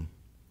Jerusalem.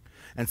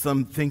 And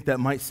some think that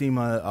might seem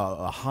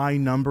a high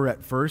number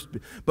at first,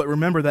 but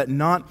remember that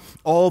not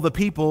all the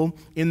people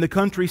in the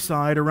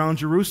countryside around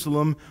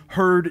Jerusalem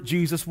heard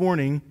Jesus'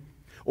 warning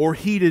or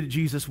heeded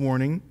Jesus'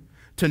 warning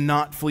to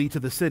not flee to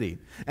the city.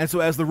 And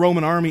so as the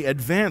Roman army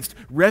advanced,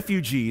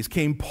 refugees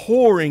came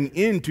pouring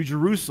into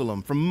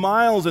Jerusalem from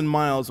miles and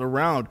miles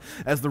around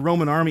as the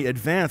Roman army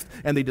advanced,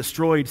 and they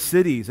destroyed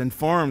cities and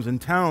farms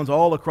and towns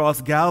all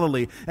across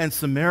Galilee and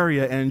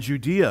Samaria and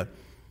Judea.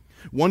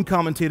 One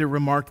commentator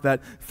remarked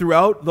that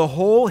throughout the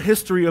whole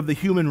history of the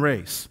human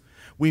race,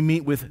 we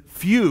meet with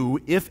few,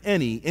 if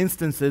any,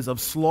 instances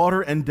of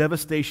slaughter and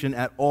devastation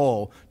at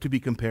all to be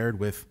compared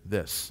with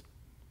this: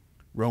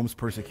 Rome's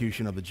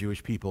persecution of the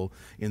Jewish people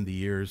in the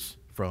years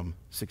from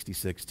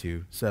 66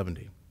 to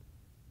 70.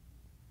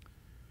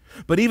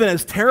 But even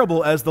as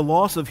terrible as the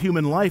loss of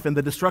human life and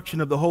the destruction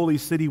of the holy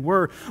city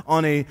were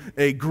on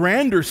a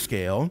grander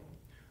scale,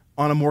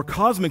 on a more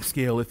cosmic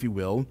scale, if you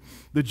will,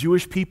 the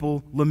Jewish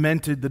people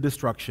lamented the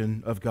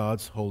destruction of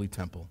God's holy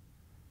temple.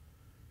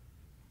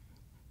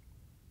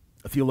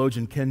 A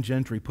theologian, Ken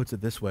Gentry, puts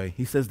it this way.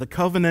 He says, the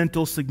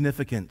covenantal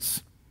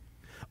significance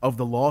of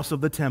the loss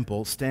of the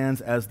temple stands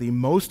as the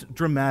most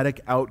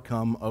dramatic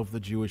outcome of the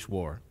Jewish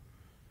war.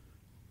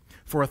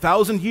 For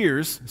 1,000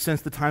 years,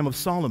 since the time of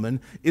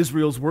Solomon,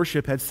 Israel's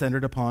worship had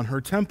centered upon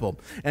her temple.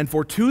 And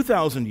for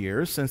 2,000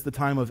 years, since the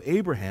time of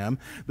Abraham,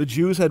 the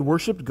Jews had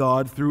worshiped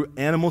God through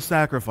animal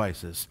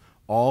sacrifices.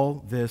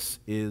 All this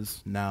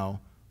is now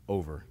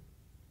over.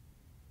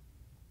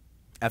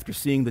 After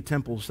seeing the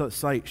temple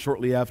site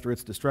shortly after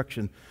its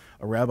destruction,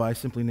 a rabbi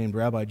simply named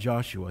Rabbi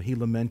Joshua, he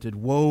lamented,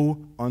 "Woe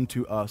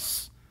unto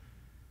us,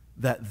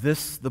 that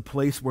this, the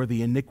place where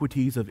the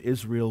iniquities of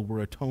Israel were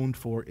atoned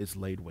for, is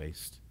laid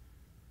waste."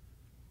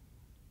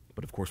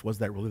 But of course, was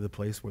that really the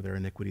place where their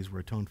iniquities were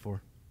atoned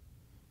for?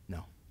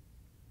 No.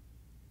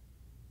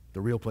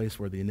 The real place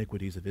where the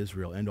iniquities of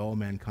Israel and all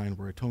mankind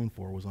were atoned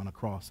for was on a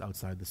cross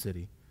outside the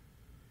city.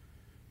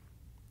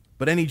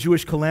 But any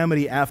Jewish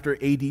calamity after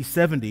AD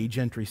 70,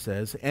 Gentry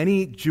says,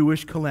 any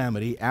Jewish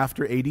calamity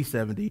after AD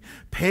 70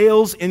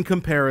 pales in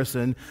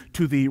comparison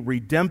to the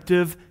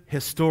redemptive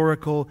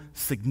historical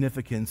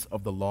significance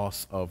of the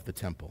loss of the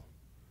temple.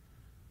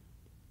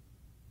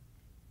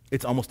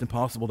 It's almost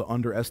impossible to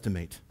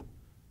underestimate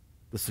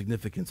the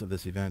significance of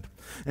this event.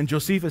 And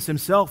Josephus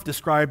himself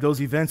described those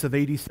events of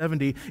AD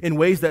 70 in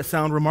ways that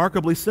sound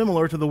remarkably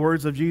similar to the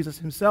words of Jesus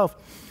himself.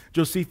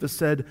 Josephus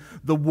said,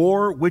 "The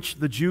war which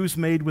the Jews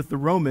made with the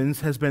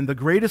Romans has been the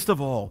greatest of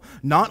all,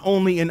 not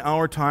only in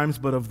our times,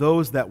 but of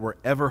those that were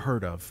ever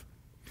heard of.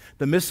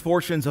 The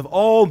misfortunes of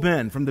all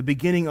men from the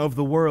beginning of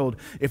the world,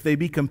 if they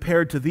be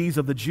compared to these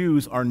of the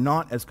Jews, are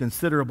not as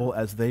considerable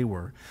as they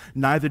were.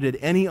 Neither did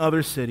any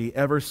other city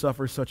ever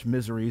suffer such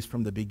miseries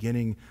from the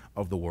beginning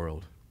of the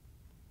world."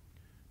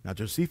 Now,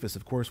 Josephus,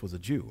 of course, was a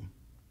Jew,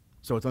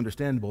 so it's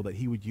understandable that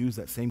he would use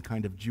that same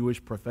kind of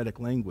Jewish prophetic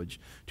language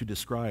to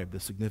describe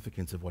the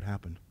significance of what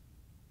happened.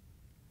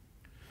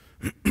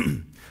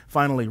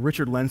 Finally,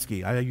 Richard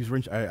Lenski.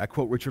 I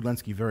quote Richard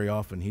Lenski very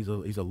often. He's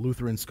a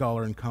Lutheran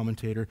scholar and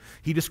commentator.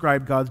 He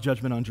described God's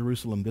judgment on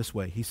Jerusalem this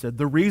way. He said,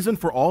 "The reason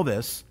for all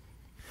this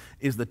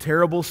is the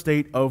terrible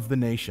state of the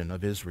nation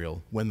of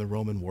Israel when the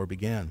Roman war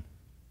began.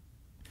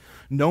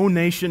 No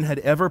nation had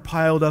ever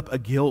piled up a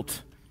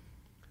guilt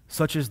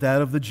such as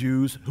that of the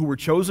Jews, who were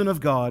chosen of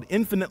God,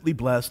 infinitely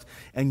blessed,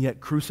 and yet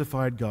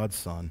crucified God's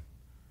Son,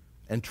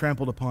 and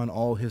trampled upon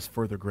all his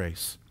further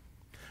grace.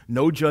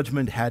 No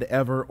judgment had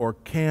ever or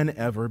can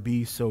ever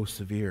be so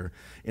severe.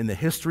 In the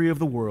history of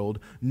the world,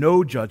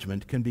 no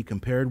judgment can be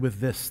compared with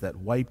this that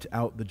wiped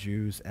out the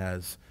Jews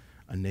as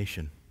a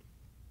nation."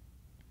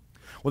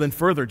 Well, then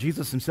further,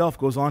 Jesus himself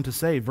goes on to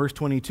say, verse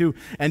 22,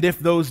 "And if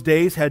those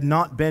days had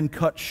not been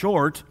cut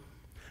short,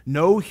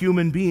 no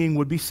human being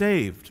would be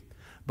saved.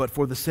 But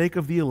for the sake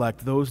of the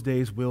elect, those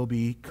days will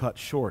be cut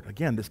short."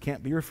 Again, this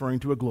can't be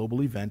referring to a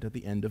global event at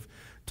the end of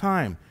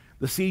time.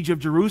 The siege of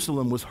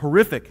Jerusalem was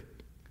horrific.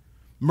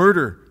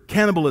 Murder,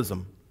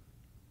 cannibalism.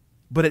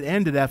 But it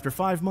ended after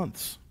 5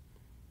 months.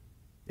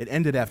 It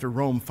ended after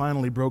Rome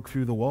finally broke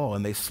through the wall,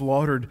 and they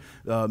slaughtered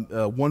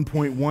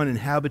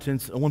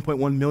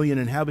 1.1 million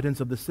inhabitants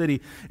of the city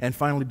and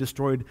finally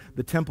destroyed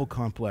the temple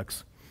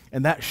complex.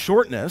 And that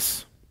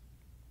shortness,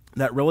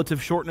 that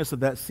relative shortness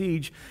of that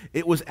siege,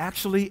 it was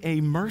actually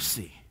a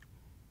mercy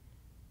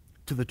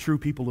to the true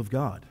people of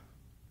God.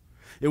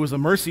 It was a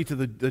mercy to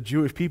the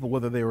Jewish people,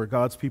 whether they were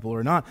God's people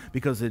or not,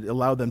 because it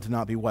allowed them to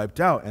not be wiped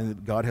out,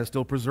 and God has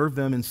still preserved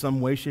them in some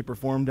way, shape, or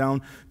form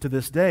down to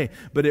this day.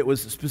 But it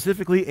was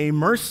specifically a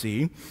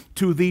mercy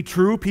to the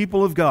true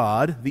people of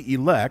God, the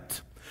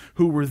elect,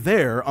 who were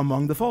there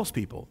among the false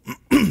people,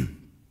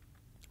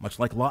 much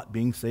like Lot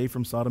being saved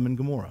from Sodom and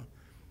Gomorrah.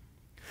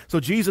 So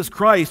Jesus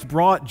Christ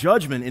brought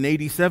judgment in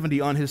AD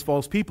 70 on his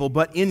false people,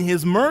 but in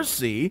his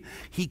mercy,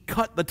 he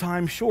cut the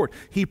time short.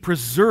 He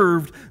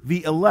preserved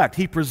the elect.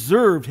 He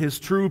preserved his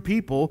true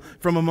people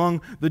from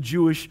among the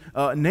Jewish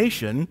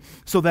nation,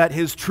 so that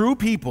his true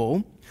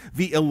people,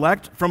 the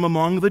elect from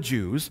among the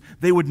Jews,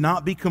 they would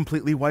not be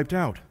completely wiped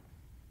out,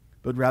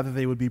 but rather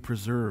they would be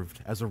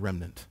preserved as a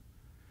remnant.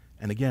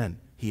 And again,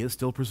 he has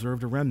still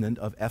preserved a remnant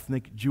of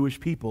ethnic Jewish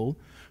people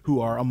who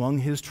are among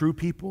his true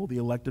people, the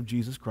elect of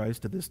Jesus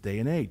Christ, to this day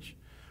and age.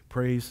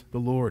 Praise the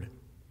Lord.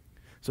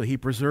 So he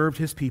preserved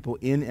his people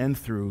in and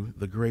through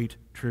the great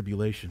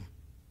tribulation.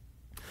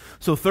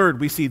 So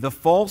third, we see the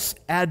false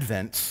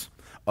advents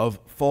of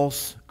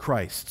false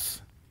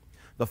Christs.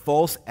 The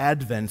false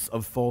advents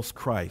of false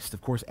Christ.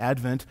 Of course,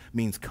 Advent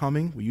means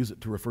coming. We use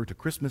it to refer to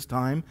Christmas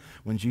time,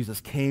 when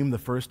Jesus came the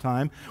first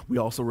time. We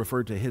also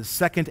refer to his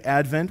second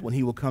advent, when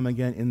he will come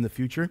again in the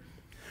future.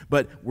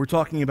 But we're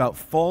talking about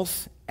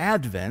false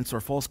advents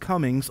or false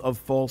comings of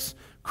false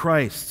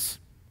Christs.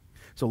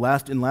 So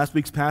in last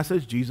week's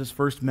passage, Jesus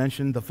first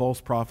mentioned the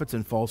false prophets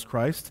and false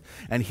Christs,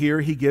 and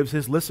here he gives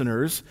his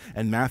listeners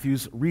and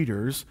Matthew's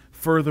readers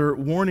further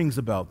warnings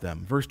about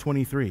them. Verse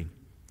 23,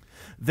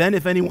 "Then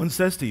if anyone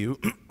says to you,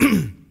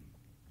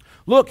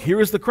 'Look,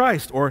 here is the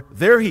Christ,' or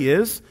 'There he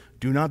is,'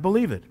 do not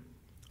believe it.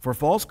 For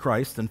false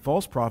Christs and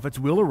false prophets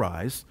will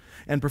arise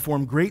and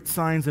perform great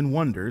signs and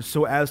wonders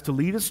so as to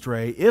lead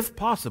astray, if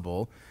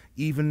possible,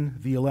 even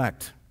the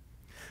elect."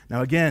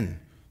 Now again,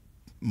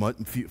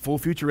 full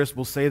futurists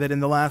will say that in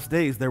the last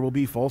days there will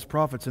be false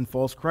prophets and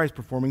false Christ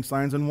performing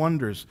signs and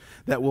wonders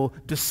that will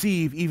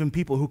deceive even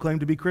people who claim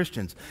to be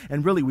Christians.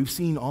 And really, we've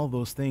seen all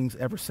those things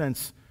ever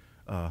since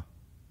for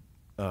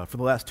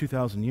the last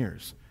 2,000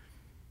 years.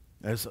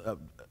 There's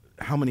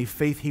how many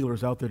faith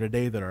healers out there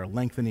today that are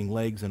lengthening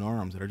legs and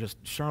arms that are just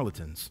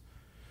charlatans.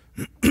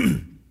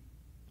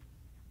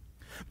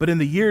 But in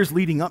the years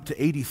leading up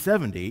to AD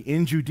 70,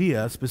 in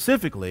Judea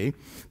specifically,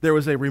 there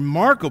was a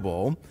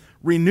remarkable,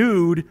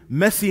 renewed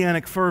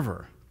messianic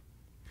fervor.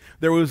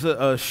 There was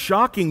a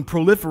shocking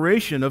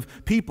proliferation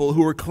of people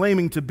who were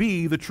claiming to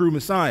be the true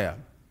Messiah.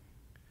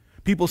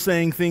 People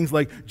saying things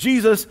like,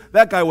 "Jesus,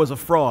 that guy was a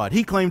fraud.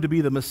 He claimed to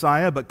be the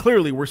Messiah, but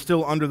clearly we're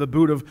still under the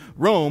boot of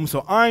Rome,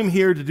 so I'm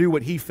here to do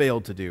what he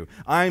failed to do.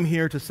 I'm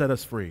here to set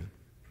us free."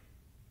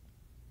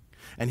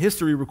 And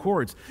history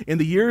records, in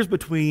the years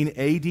between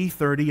AD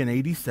 30 and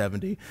AD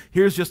 70,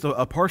 here's just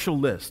a partial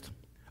list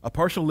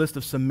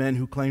of some men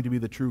who claim to be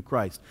the true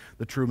Christ,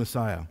 the true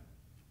Messiah.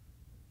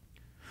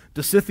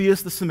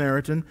 Dositheus the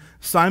Samaritan,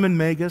 Simon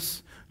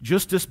Magus,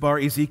 Justus bar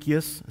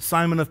Ezekias,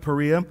 Simon of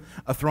Perea,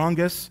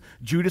 Athrongus,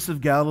 Judas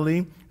of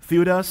Galilee,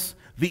 Theudas,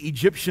 the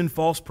Egyptian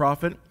false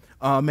prophet,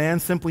 a man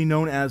simply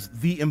known as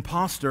the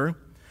Impostor,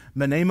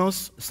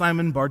 Menemos,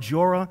 Simon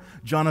Bar-Giora,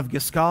 John of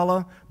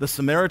Giscala, the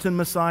Samaritan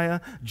Messiah,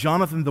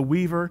 Jonathan the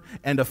Weaver,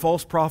 and a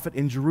false prophet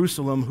in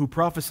Jerusalem who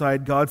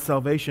prophesied God's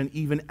salvation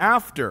even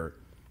after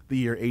the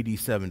year AD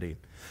 70.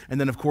 And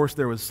then, of course,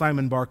 there was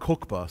Simon Bar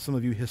Kokhba. Some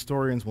of you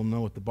historians will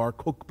know what the Bar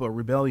Kokhba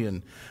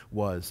rebellion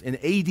was. In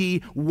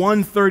AD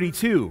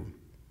 132,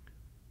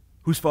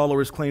 whose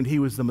followers claimed he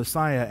was the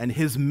Messiah, and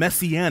his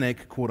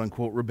messianic,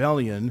 quote-unquote,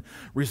 rebellion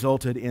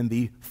resulted in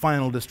the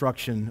final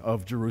destruction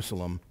of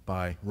Jerusalem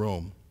by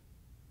Rome.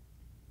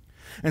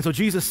 And so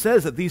Jesus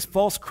says that these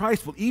false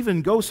Christs will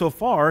even go so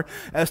far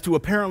as to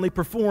apparently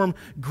perform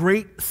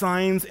great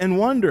signs and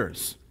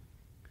wonders.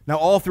 Now,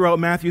 all throughout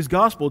Matthew's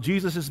gospel,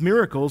 Jesus'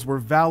 miracles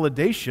were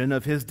validation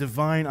of his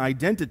divine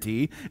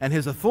identity and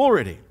his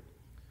authority.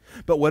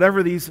 But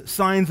whatever these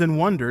signs and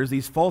wonders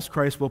these false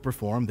Christs will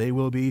perform, they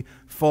will be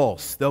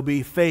false. They'll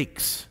be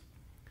fakes.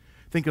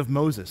 Think of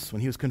Moses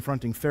when he was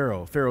confronting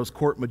Pharaoh. Pharaoh's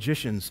court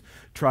magicians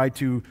tried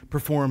to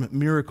perform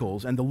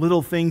miracles, and the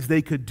little things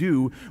they could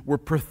do were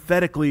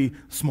pathetically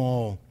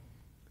small,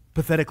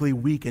 pathetically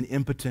weak and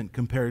impotent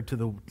compared to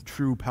the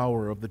true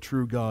power of the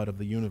true God of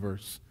the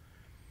universe.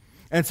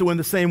 And so in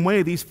the same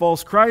way, these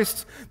false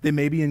Christs, they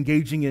may be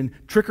engaging in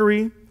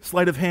trickery,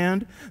 sleight of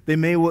hand. They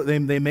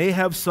may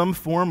have some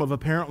form of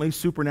apparently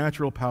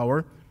supernatural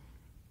power.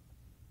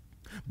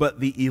 But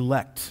the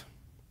elect,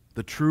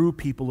 the true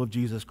people of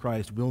Jesus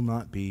Christ, will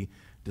not be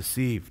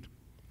deceived.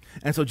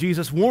 And so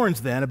Jesus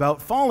warns then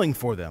about falling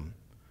for them,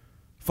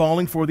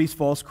 falling for these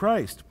false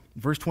Christ.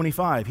 Verse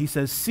 25, he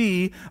says,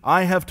 "See,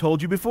 I have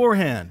told you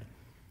beforehand."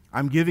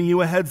 I'm giving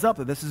you a heads up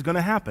that this is going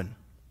to happen.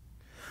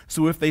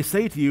 "So if they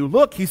say to you,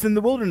 'Look, he's in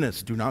the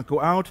wilderness,' do not go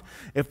out.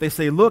 If they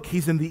say, 'Look,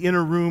 he's in the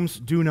inner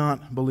rooms,' do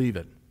not believe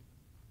it."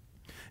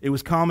 It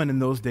was common in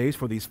those days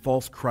for these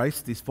false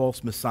Christs, these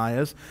false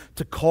messiahs,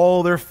 to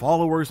call their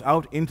followers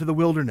out into the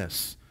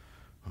wilderness.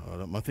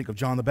 I think of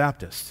John the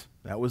Baptist.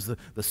 That was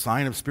the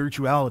sign of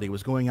spirituality,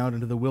 was going out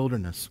into the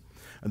wilderness.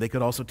 And they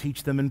could also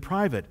teach them in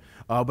private,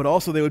 but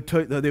also they would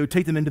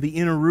take them into the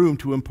inner room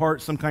to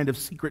impart some kind of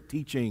secret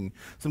teaching,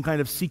 some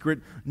kind of secret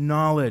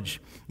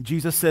knowledge.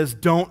 Jesus says,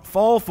 don't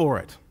fall for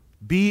it.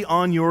 Be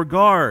on your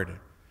guard.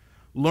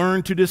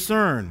 Learn to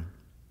discern.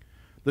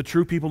 The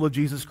true people of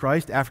Jesus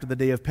Christ, after the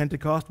day of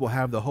Pentecost, will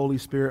have the Holy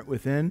Spirit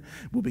within,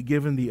 will be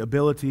given the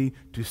ability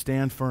to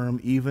stand firm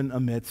even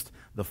amidst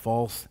the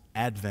false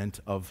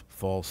advent of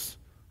false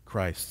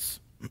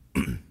Christs.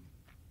 And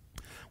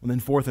then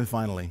fourth and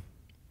finally,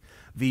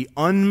 the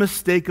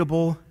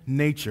unmistakable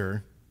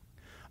nature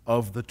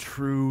of the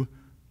true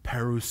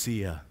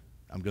parousia.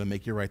 I'm going to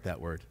make you write that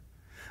word.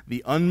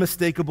 The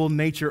unmistakable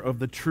nature of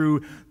the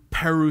true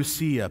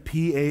parousia,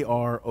 P-A-R-O-U-S-I-A.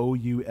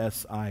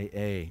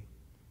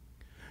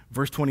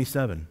 Verse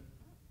 27.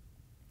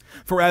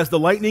 "For as the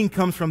lightning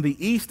comes from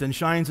the east and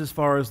shines as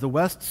far as the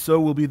west, so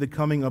will be the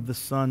coming of the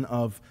Son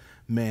of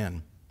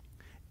Man."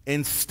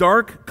 In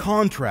stark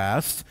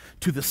contrast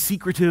to the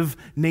secretive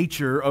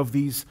nature of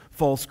these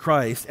false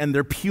Christs and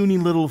their puny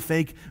little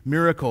fake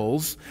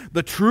miracles,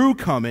 the true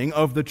coming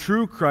of the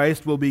true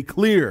Christ will be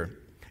clear.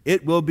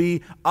 It will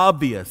be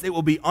obvious. It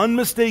will be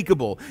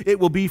unmistakable. It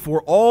will be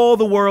for all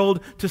the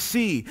world to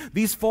see.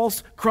 These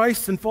false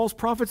Christs and false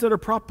prophets that are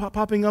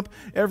popping up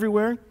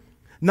everywhere,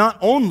 Not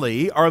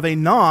only are they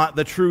not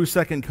the true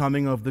second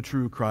coming of the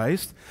true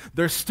Christ,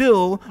 they're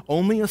still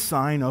only a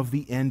sign of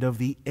the end of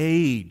the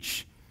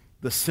age,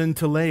 the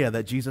synteleia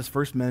that Jesus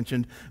first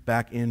mentioned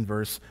back in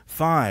verse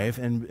 5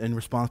 and in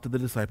response to the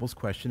disciples'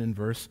 question in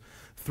verse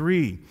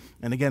 3.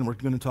 And again, we're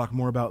going to talk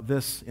more about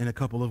this in a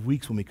couple of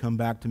weeks when we come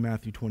back to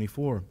Matthew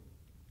 24.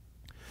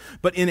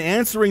 But in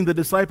answering the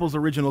disciples'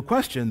 original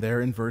question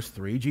there in verse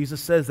 3, Jesus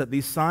says that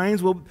the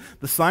signs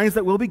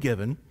that will be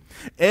given,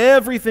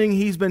 everything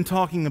he's been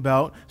talking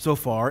about so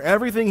far,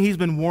 everything he's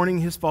been warning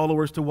his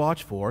followers to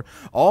watch for,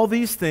 all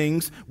these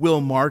things will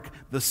mark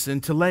the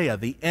synteleia,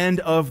 the end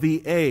of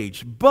the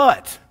age.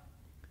 But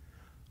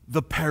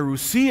the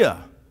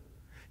parousia,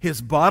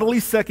 his bodily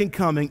second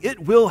coming, it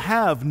will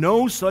have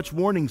no such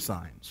warning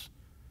signs.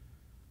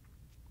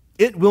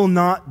 It will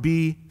not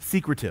be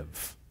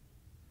secretive.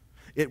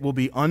 It will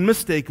be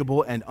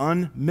unmistakable and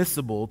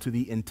unmissable to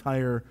the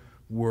entire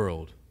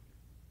world.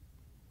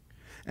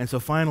 And so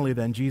finally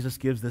then, Jesus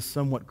gives this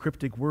somewhat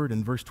cryptic word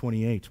in verse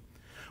 28.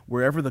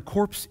 Wherever the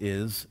corpse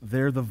is,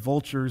 there the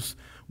vultures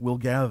will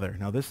gather.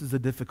 Now this is a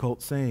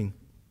difficult saying.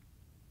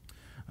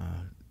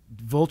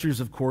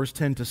 Vultures, of course,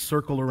 tend to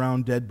circle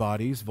around dead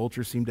bodies.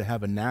 Vultures seem to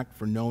have a knack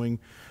for knowing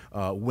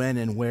when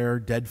and where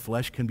dead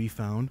flesh can be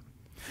found.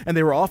 And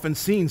they were often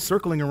seen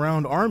circling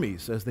around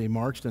armies as they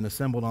marched and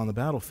assembled on the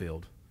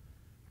battlefield.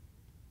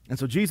 And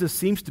so Jesus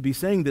seems to be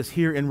saying this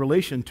here in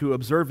relation to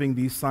observing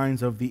these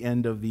signs of the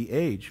end of the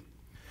age.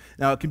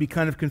 Now, it can be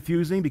kind of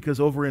confusing because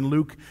over in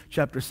Luke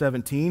chapter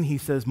 17, he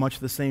says much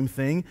the same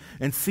thing,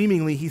 and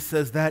seemingly he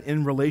says that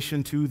in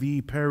relation to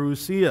the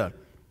parousia.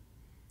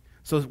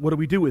 So what do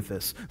we do with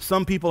this?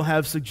 Some people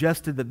have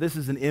suggested that this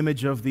is an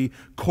image of the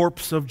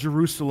corpse of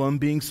Jerusalem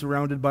being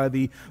surrounded by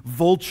the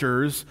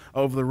vultures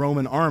of the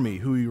Roman army,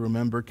 who you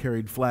remember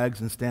carried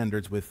flags and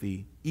standards with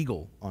the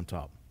eagle on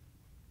top.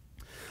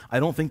 I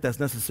don't think that's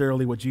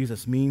necessarily what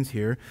Jesus means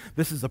here.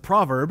 This is a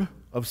proverb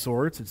of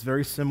sorts. It's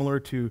very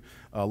similar to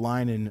a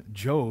line in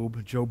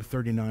Job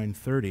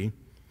 39:30.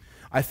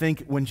 I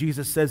think when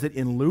Jesus says it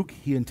in Luke,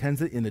 he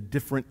intends it in a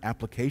different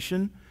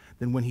application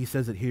than when he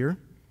says it here.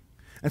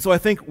 And so I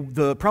think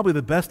probably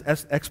the best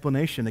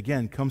explanation,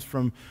 again, comes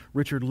from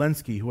Richard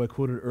Lenski, who I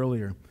quoted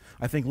earlier.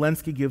 I think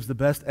Lenski gives the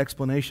best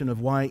explanation of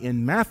why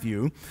in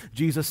Matthew,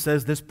 Jesus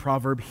says this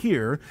proverb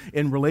here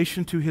in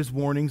relation to his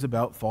warnings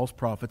about false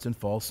prophets and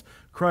false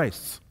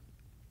Christs.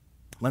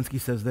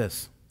 Lenski says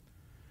this: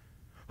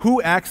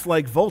 "Who acts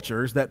like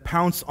vultures that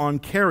pounce on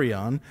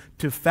carrion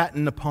to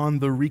fatten upon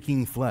the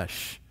reeking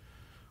flesh?"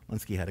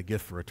 Lenski had a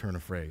gift for a turn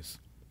of phrase.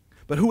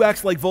 But who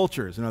acts like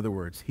vultures, in other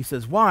words? He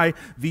says, why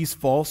these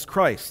false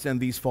Christs and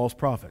these false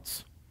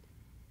prophets?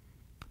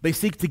 They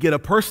seek to get a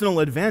personal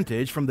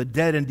advantage from the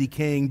dead and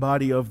decaying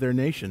body of their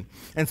nation.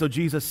 And so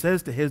Jesus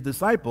says to his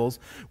disciples,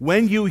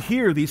 when you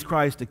hear these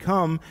cries to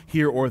come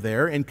here or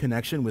there in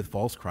connection with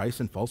false Christs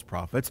and false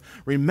prophets,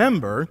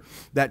 remember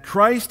that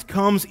Christ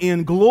comes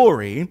in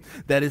glory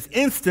that is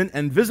instant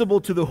and visible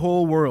to the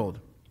whole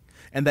world,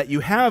 and that you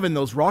have in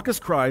those raucous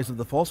cries of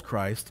the false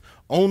Christ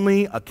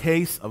only a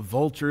case of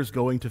vultures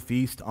going to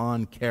feast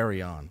on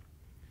carrion.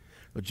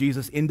 But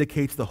Jesus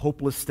indicates the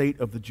hopeless state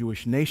of the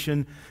Jewish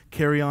nation.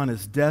 Carrion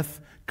is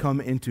death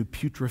come into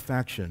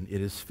putrefaction.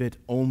 It is fit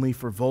only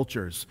for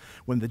vultures.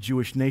 When the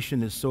Jewish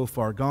nation is so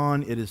far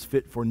gone, it is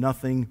fit for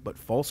nothing but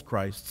false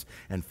Christs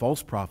and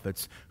false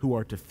prophets who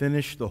are to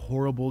finish the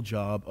horrible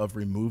job of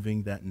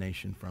removing that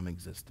nation from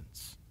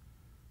existence.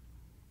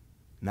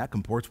 And that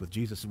comports with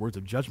Jesus' words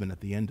of judgment at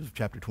the end of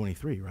chapter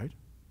 23, right?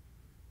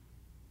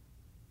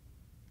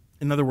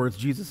 In other words,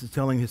 Jesus is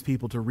telling his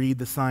people to read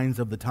the signs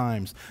of the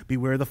times.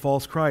 Beware the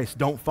false Christ.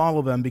 Don't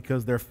follow them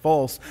because they're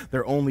false.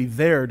 They're only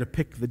there to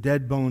pick the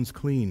dead bones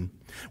clean.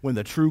 When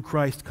the true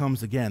Christ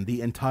comes again,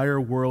 the entire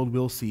world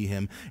will see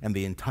him, and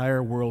the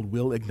entire world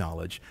will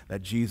acknowledge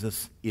that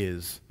Jesus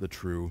is the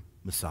true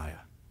Messiah.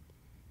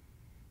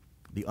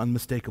 The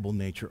unmistakable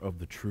nature of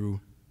the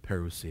true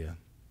parousia.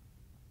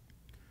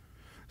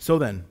 So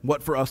then,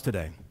 what for us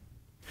today?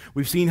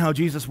 We've seen how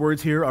Jesus'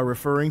 words here are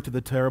referring to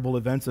the terrible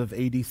events of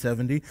AD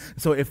 70.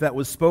 So if that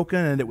was spoken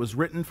and it was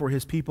written for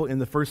his people in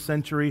the first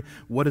century,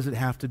 what does it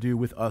have to do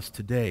with us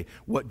today?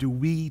 What do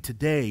we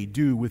today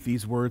do with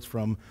these words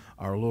from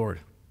our Lord?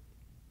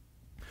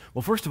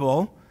 Well, first of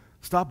all,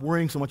 stop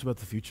worrying so much about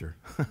the future.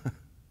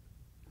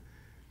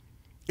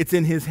 It's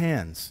in his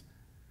hands.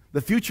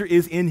 The future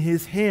is in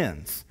his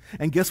hands.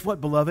 And guess what,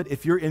 beloved?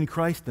 If you're in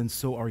Christ, then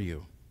so are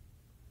you.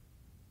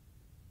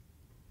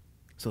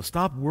 So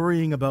stop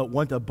worrying about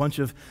what a bunch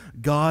of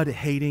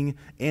God-hating,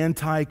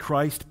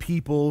 anti-Christ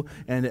people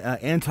and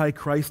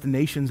anti-Christ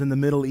nations in the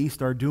Middle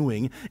East are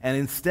doing, and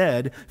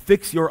instead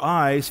fix your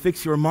eyes,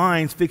 fix your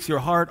minds, fix your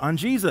heart on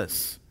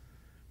Jesus.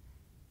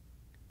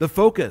 The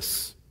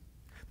focus,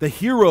 the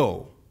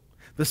hero,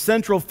 the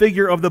central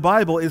figure of the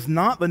Bible is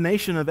not the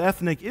nation of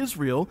ethnic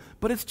Israel,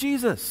 but it's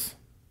Jesus.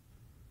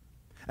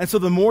 And so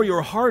the more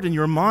your heart and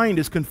your mind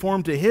is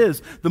conformed to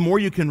his, the more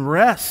you can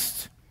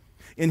rest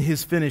in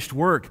his finished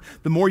work,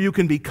 the more you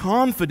can be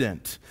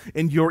confident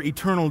in your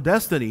eternal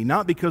destiny,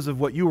 not because of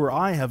what you or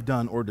I have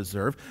done or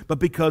deserve, but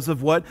because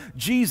of what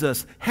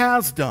Jesus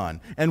has done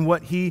and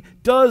what he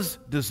does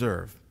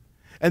deserve.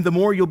 And the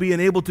more you'll be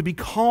able to be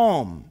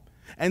calm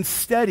and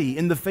steady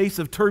in the face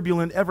of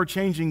turbulent,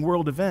 ever-changing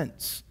world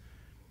events,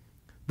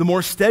 the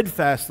more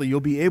steadfastly you'll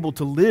be able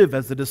to live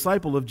as the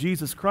disciple of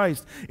Jesus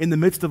Christ in the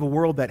midst of a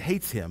world that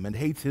hates him and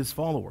hates his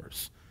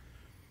followers.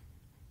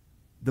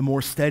 The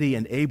more steady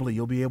and ably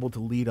you'll be able to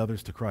lead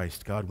others to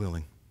Christ, God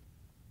willing.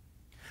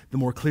 The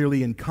more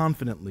clearly and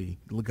confidently,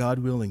 God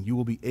willing, you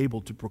will be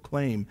able to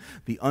proclaim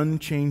the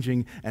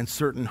unchanging and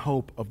certain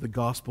hope of the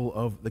gospel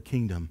of the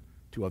kingdom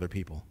to other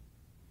people.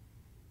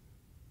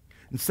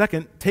 And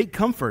second, take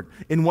comfort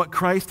in what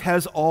Christ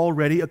has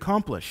already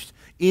accomplished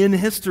in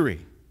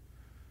history.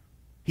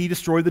 He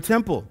destroyed the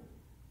temple.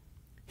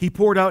 He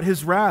poured out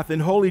his wrath in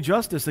holy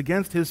justice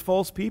against his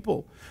false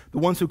people, the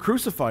ones who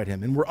crucified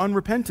him and were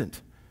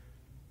unrepentant.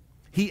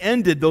 He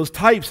ended those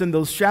types and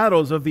those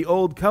shadows of the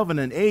old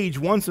covenant age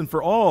once and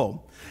for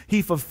all.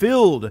 He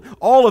fulfilled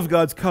all of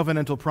God's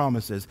covenantal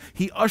promises.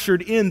 He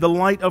ushered in the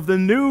light of the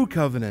new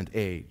covenant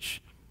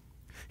age.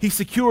 He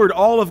secured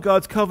all of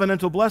God's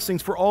covenantal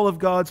blessings for all of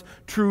God's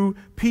true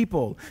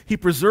people. He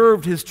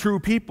preserved his true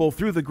people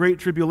through the great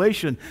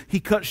tribulation. He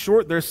cut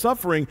short their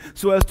suffering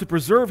so as to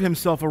preserve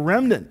himself a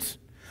remnant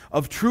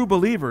of true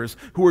believers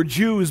who are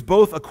Jews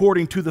both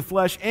according to the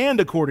flesh and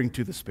according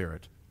to the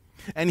Spirit.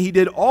 And he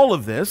did all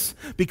of this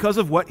because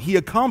of what he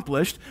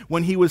accomplished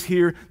when he was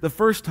here the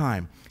first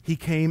time. He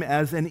came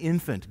as an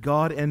infant,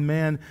 God and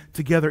man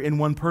together in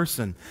one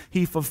person.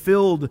 He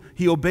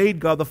obeyed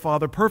God the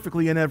Father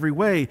perfectly in every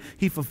way.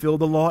 He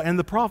fulfilled the law and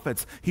the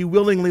prophets. He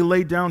willingly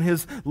laid down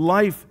his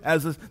life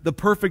as the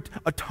perfect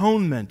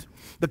atonement,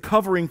 the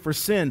covering for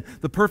sin,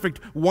 the perfect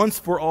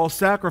once-for-all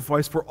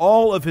sacrifice for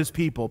all of his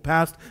people,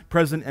 past,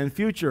 present, and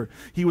future.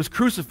 He was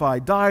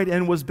crucified, died,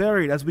 and was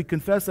buried. As we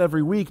confess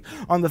every week,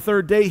 on the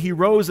third day he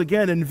rose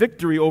again in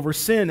victory over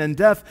sin and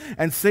death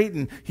and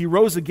Satan. He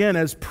rose again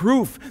as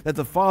proof that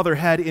the Father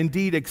had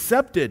indeed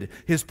accepted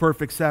his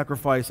perfect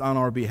sacrifice on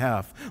our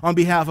behalf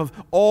of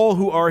all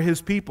who are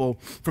his people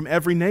from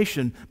every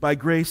nation by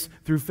grace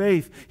through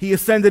faith. He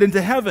ascended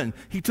into heaven.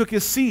 He took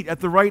his seat at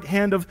the right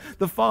hand of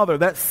the Father,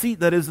 that seat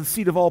that is the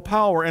seat of all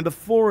power and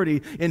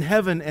authority in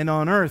heaven and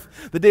on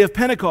earth. The day of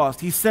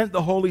Pentecost, he sent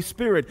the Holy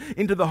Spirit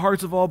into the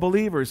hearts of all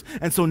believers.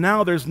 And so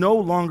now there's no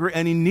longer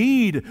any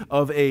need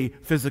of a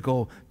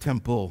physical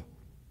temple.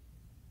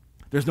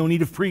 There's no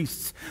need of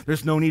priests.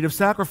 There's no need of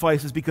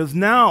sacrifices because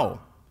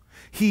now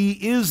he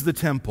is the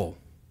temple.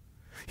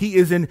 He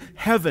is in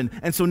heaven.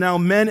 And so now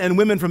men and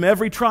women from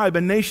every tribe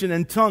and nation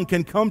and tongue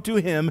can come to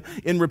him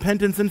in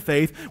repentance and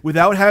faith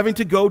without having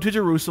to go to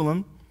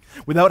Jerusalem,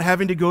 without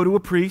having to go to a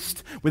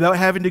priest, without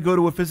having to go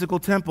to a physical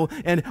temple.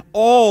 And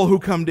all who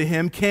come to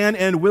him can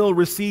and will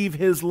receive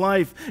his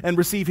life and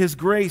receive his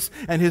grace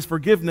and his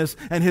forgiveness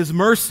and his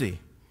mercy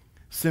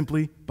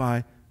simply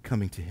by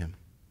coming to him.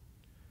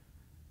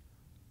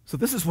 So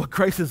this is what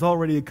Christ has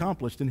already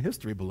accomplished in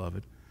history,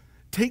 beloved.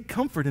 Take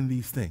comfort in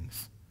these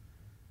things.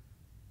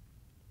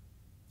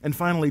 And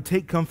finally,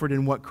 take comfort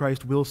in what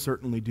Christ will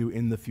certainly do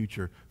in the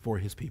future for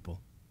his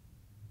people.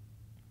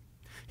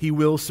 He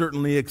will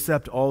certainly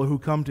accept all who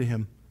come to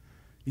him.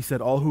 He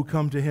said, all who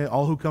come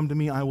to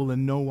me, I will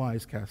in no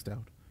wise cast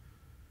out.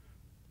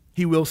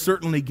 He will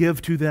certainly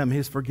give to them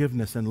his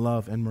forgiveness and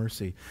love and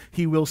mercy.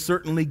 He will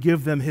certainly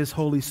give them his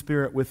Holy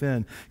Spirit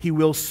within. He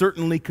will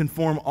certainly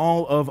conform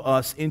all of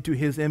us into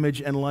his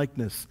image and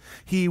likeness.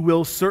 He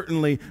will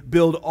certainly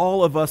build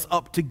all of us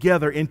up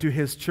together into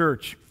his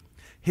church,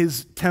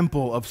 his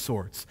temple of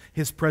sorts,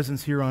 his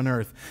presence here on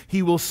earth.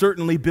 He will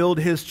certainly build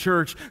his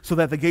church so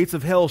that the gates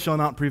of hell shall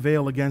not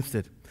prevail against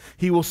it.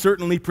 He will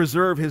certainly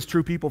preserve his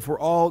true people for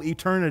all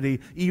eternity,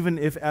 even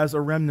if as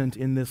a remnant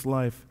in this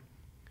life,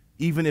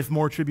 even if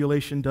more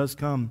tribulation does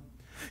come.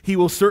 He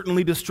will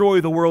certainly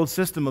destroy the world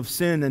system of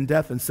sin and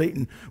death and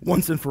Satan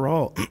once and for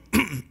all.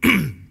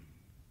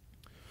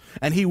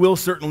 And he will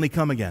certainly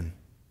come again,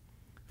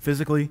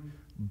 physically,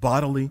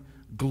 bodily,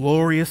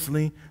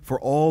 gloriously for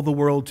all the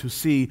world to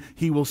see.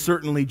 He will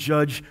certainly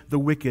judge the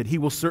wicked. He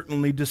will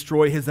certainly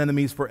destroy his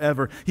enemies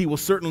forever. He will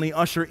certainly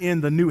usher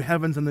in the new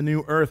heavens and the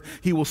new earth.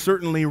 He will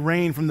certainly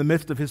reign from the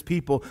midst of his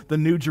people, the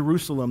new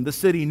Jerusalem, the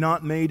city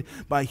not made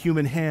by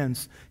human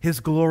hands,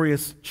 his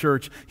glorious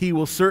church. He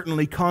will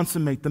certainly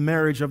consummate the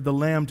marriage of the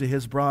Lamb to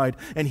his bride,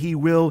 and he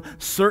will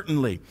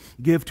certainly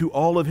give to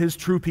all of his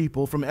true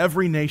people from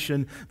every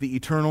nation the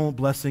eternal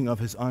blessing of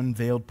his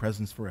unveiled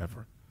presence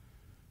forever.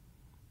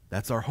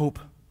 That's our hope.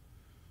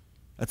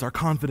 That's our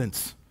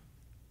confidence.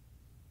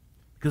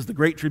 Because the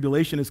great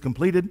tribulation is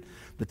completed,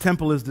 the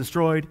temple is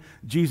destroyed,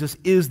 Jesus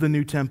is the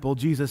new temple,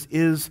 Jesus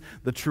is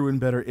the true and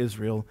better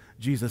Israel,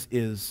 Jesus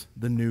is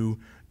the new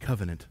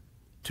covenant.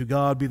 To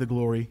God be the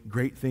glory,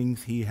 great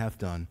things he hath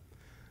done.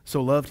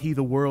 So loved he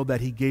the world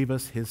that he gave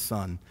us his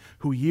Son,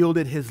 who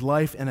yielded his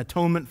life an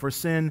atonement for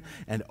sin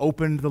and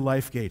opened the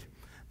life gate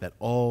that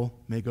all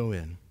may go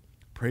in.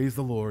 Praise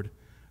the Lord,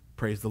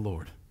 praise the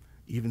Lord.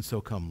 Even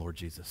so, come, Lord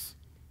Jesus.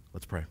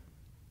 Let's pray.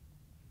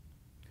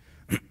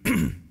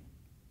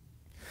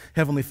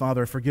 Heavenly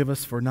Father, forgive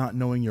us for not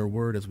knowing your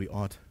word as we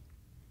ought.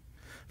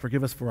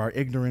 Forgive us for our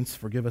ignorance.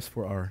 Forgive us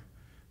for our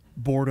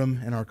boredom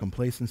and our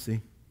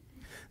complacency.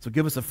 So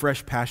give us a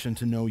fresh passion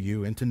to know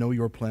you and to know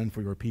your plan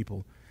for your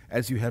people,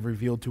 as you have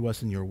revealed to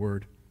us in your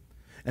word.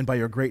 And by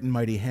your great and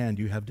mighty hand,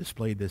 you have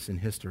displayed this in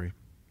history.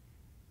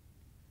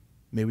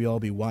 May we all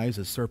be wise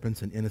as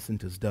serpents and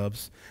innocent as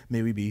doves.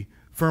 May we be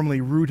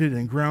firmly rooted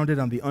and grounded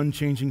on the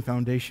unchanging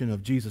foundation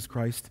of Jesus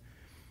Christ,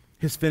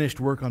 his finished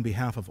work on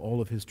behalf of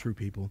all of his true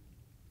people.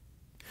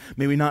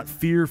 May we not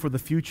fear for the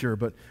future,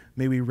 but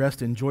may we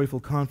rest in joyful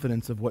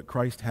confidence of what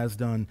Christ has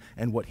done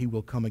and what he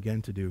will come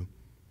again to do.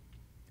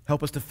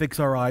 Help us to fix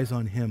our eyes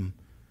on him,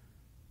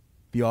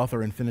 the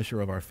author and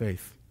finisher of our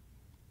faith.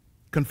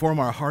 Conform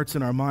our hearts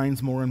and our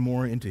minds more and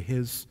more into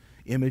his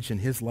image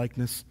and his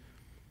likeness.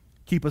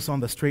 Keep us on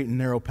the straight and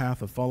narrow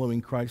path of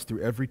following Christ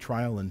through every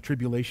trial and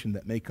tribulation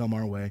that may come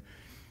our way,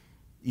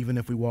 even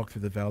if we walk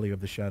through the valley of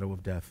the shadow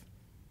of death.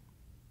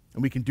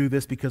 And we can do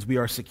this because we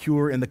are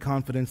secure in the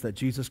confidence that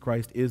Jesus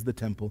Christ is the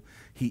temple.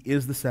 He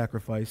is the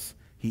sacrifice.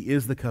 He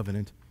is the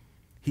covenant.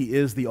 He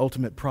is the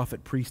ultimate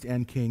prophet, priest,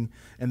 and king,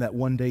 and that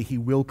one day he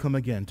will come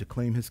again to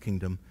claim his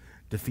kingdom,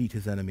 defeat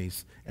his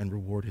enemies, and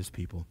reward his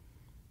people.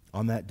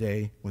 On that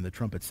day, when the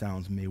trumpet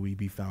sounds, may we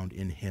be found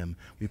in him.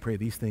 We pray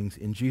these things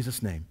in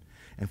Jesus' name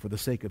and for the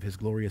sake of his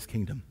glorious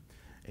kingdom.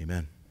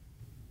 Amen.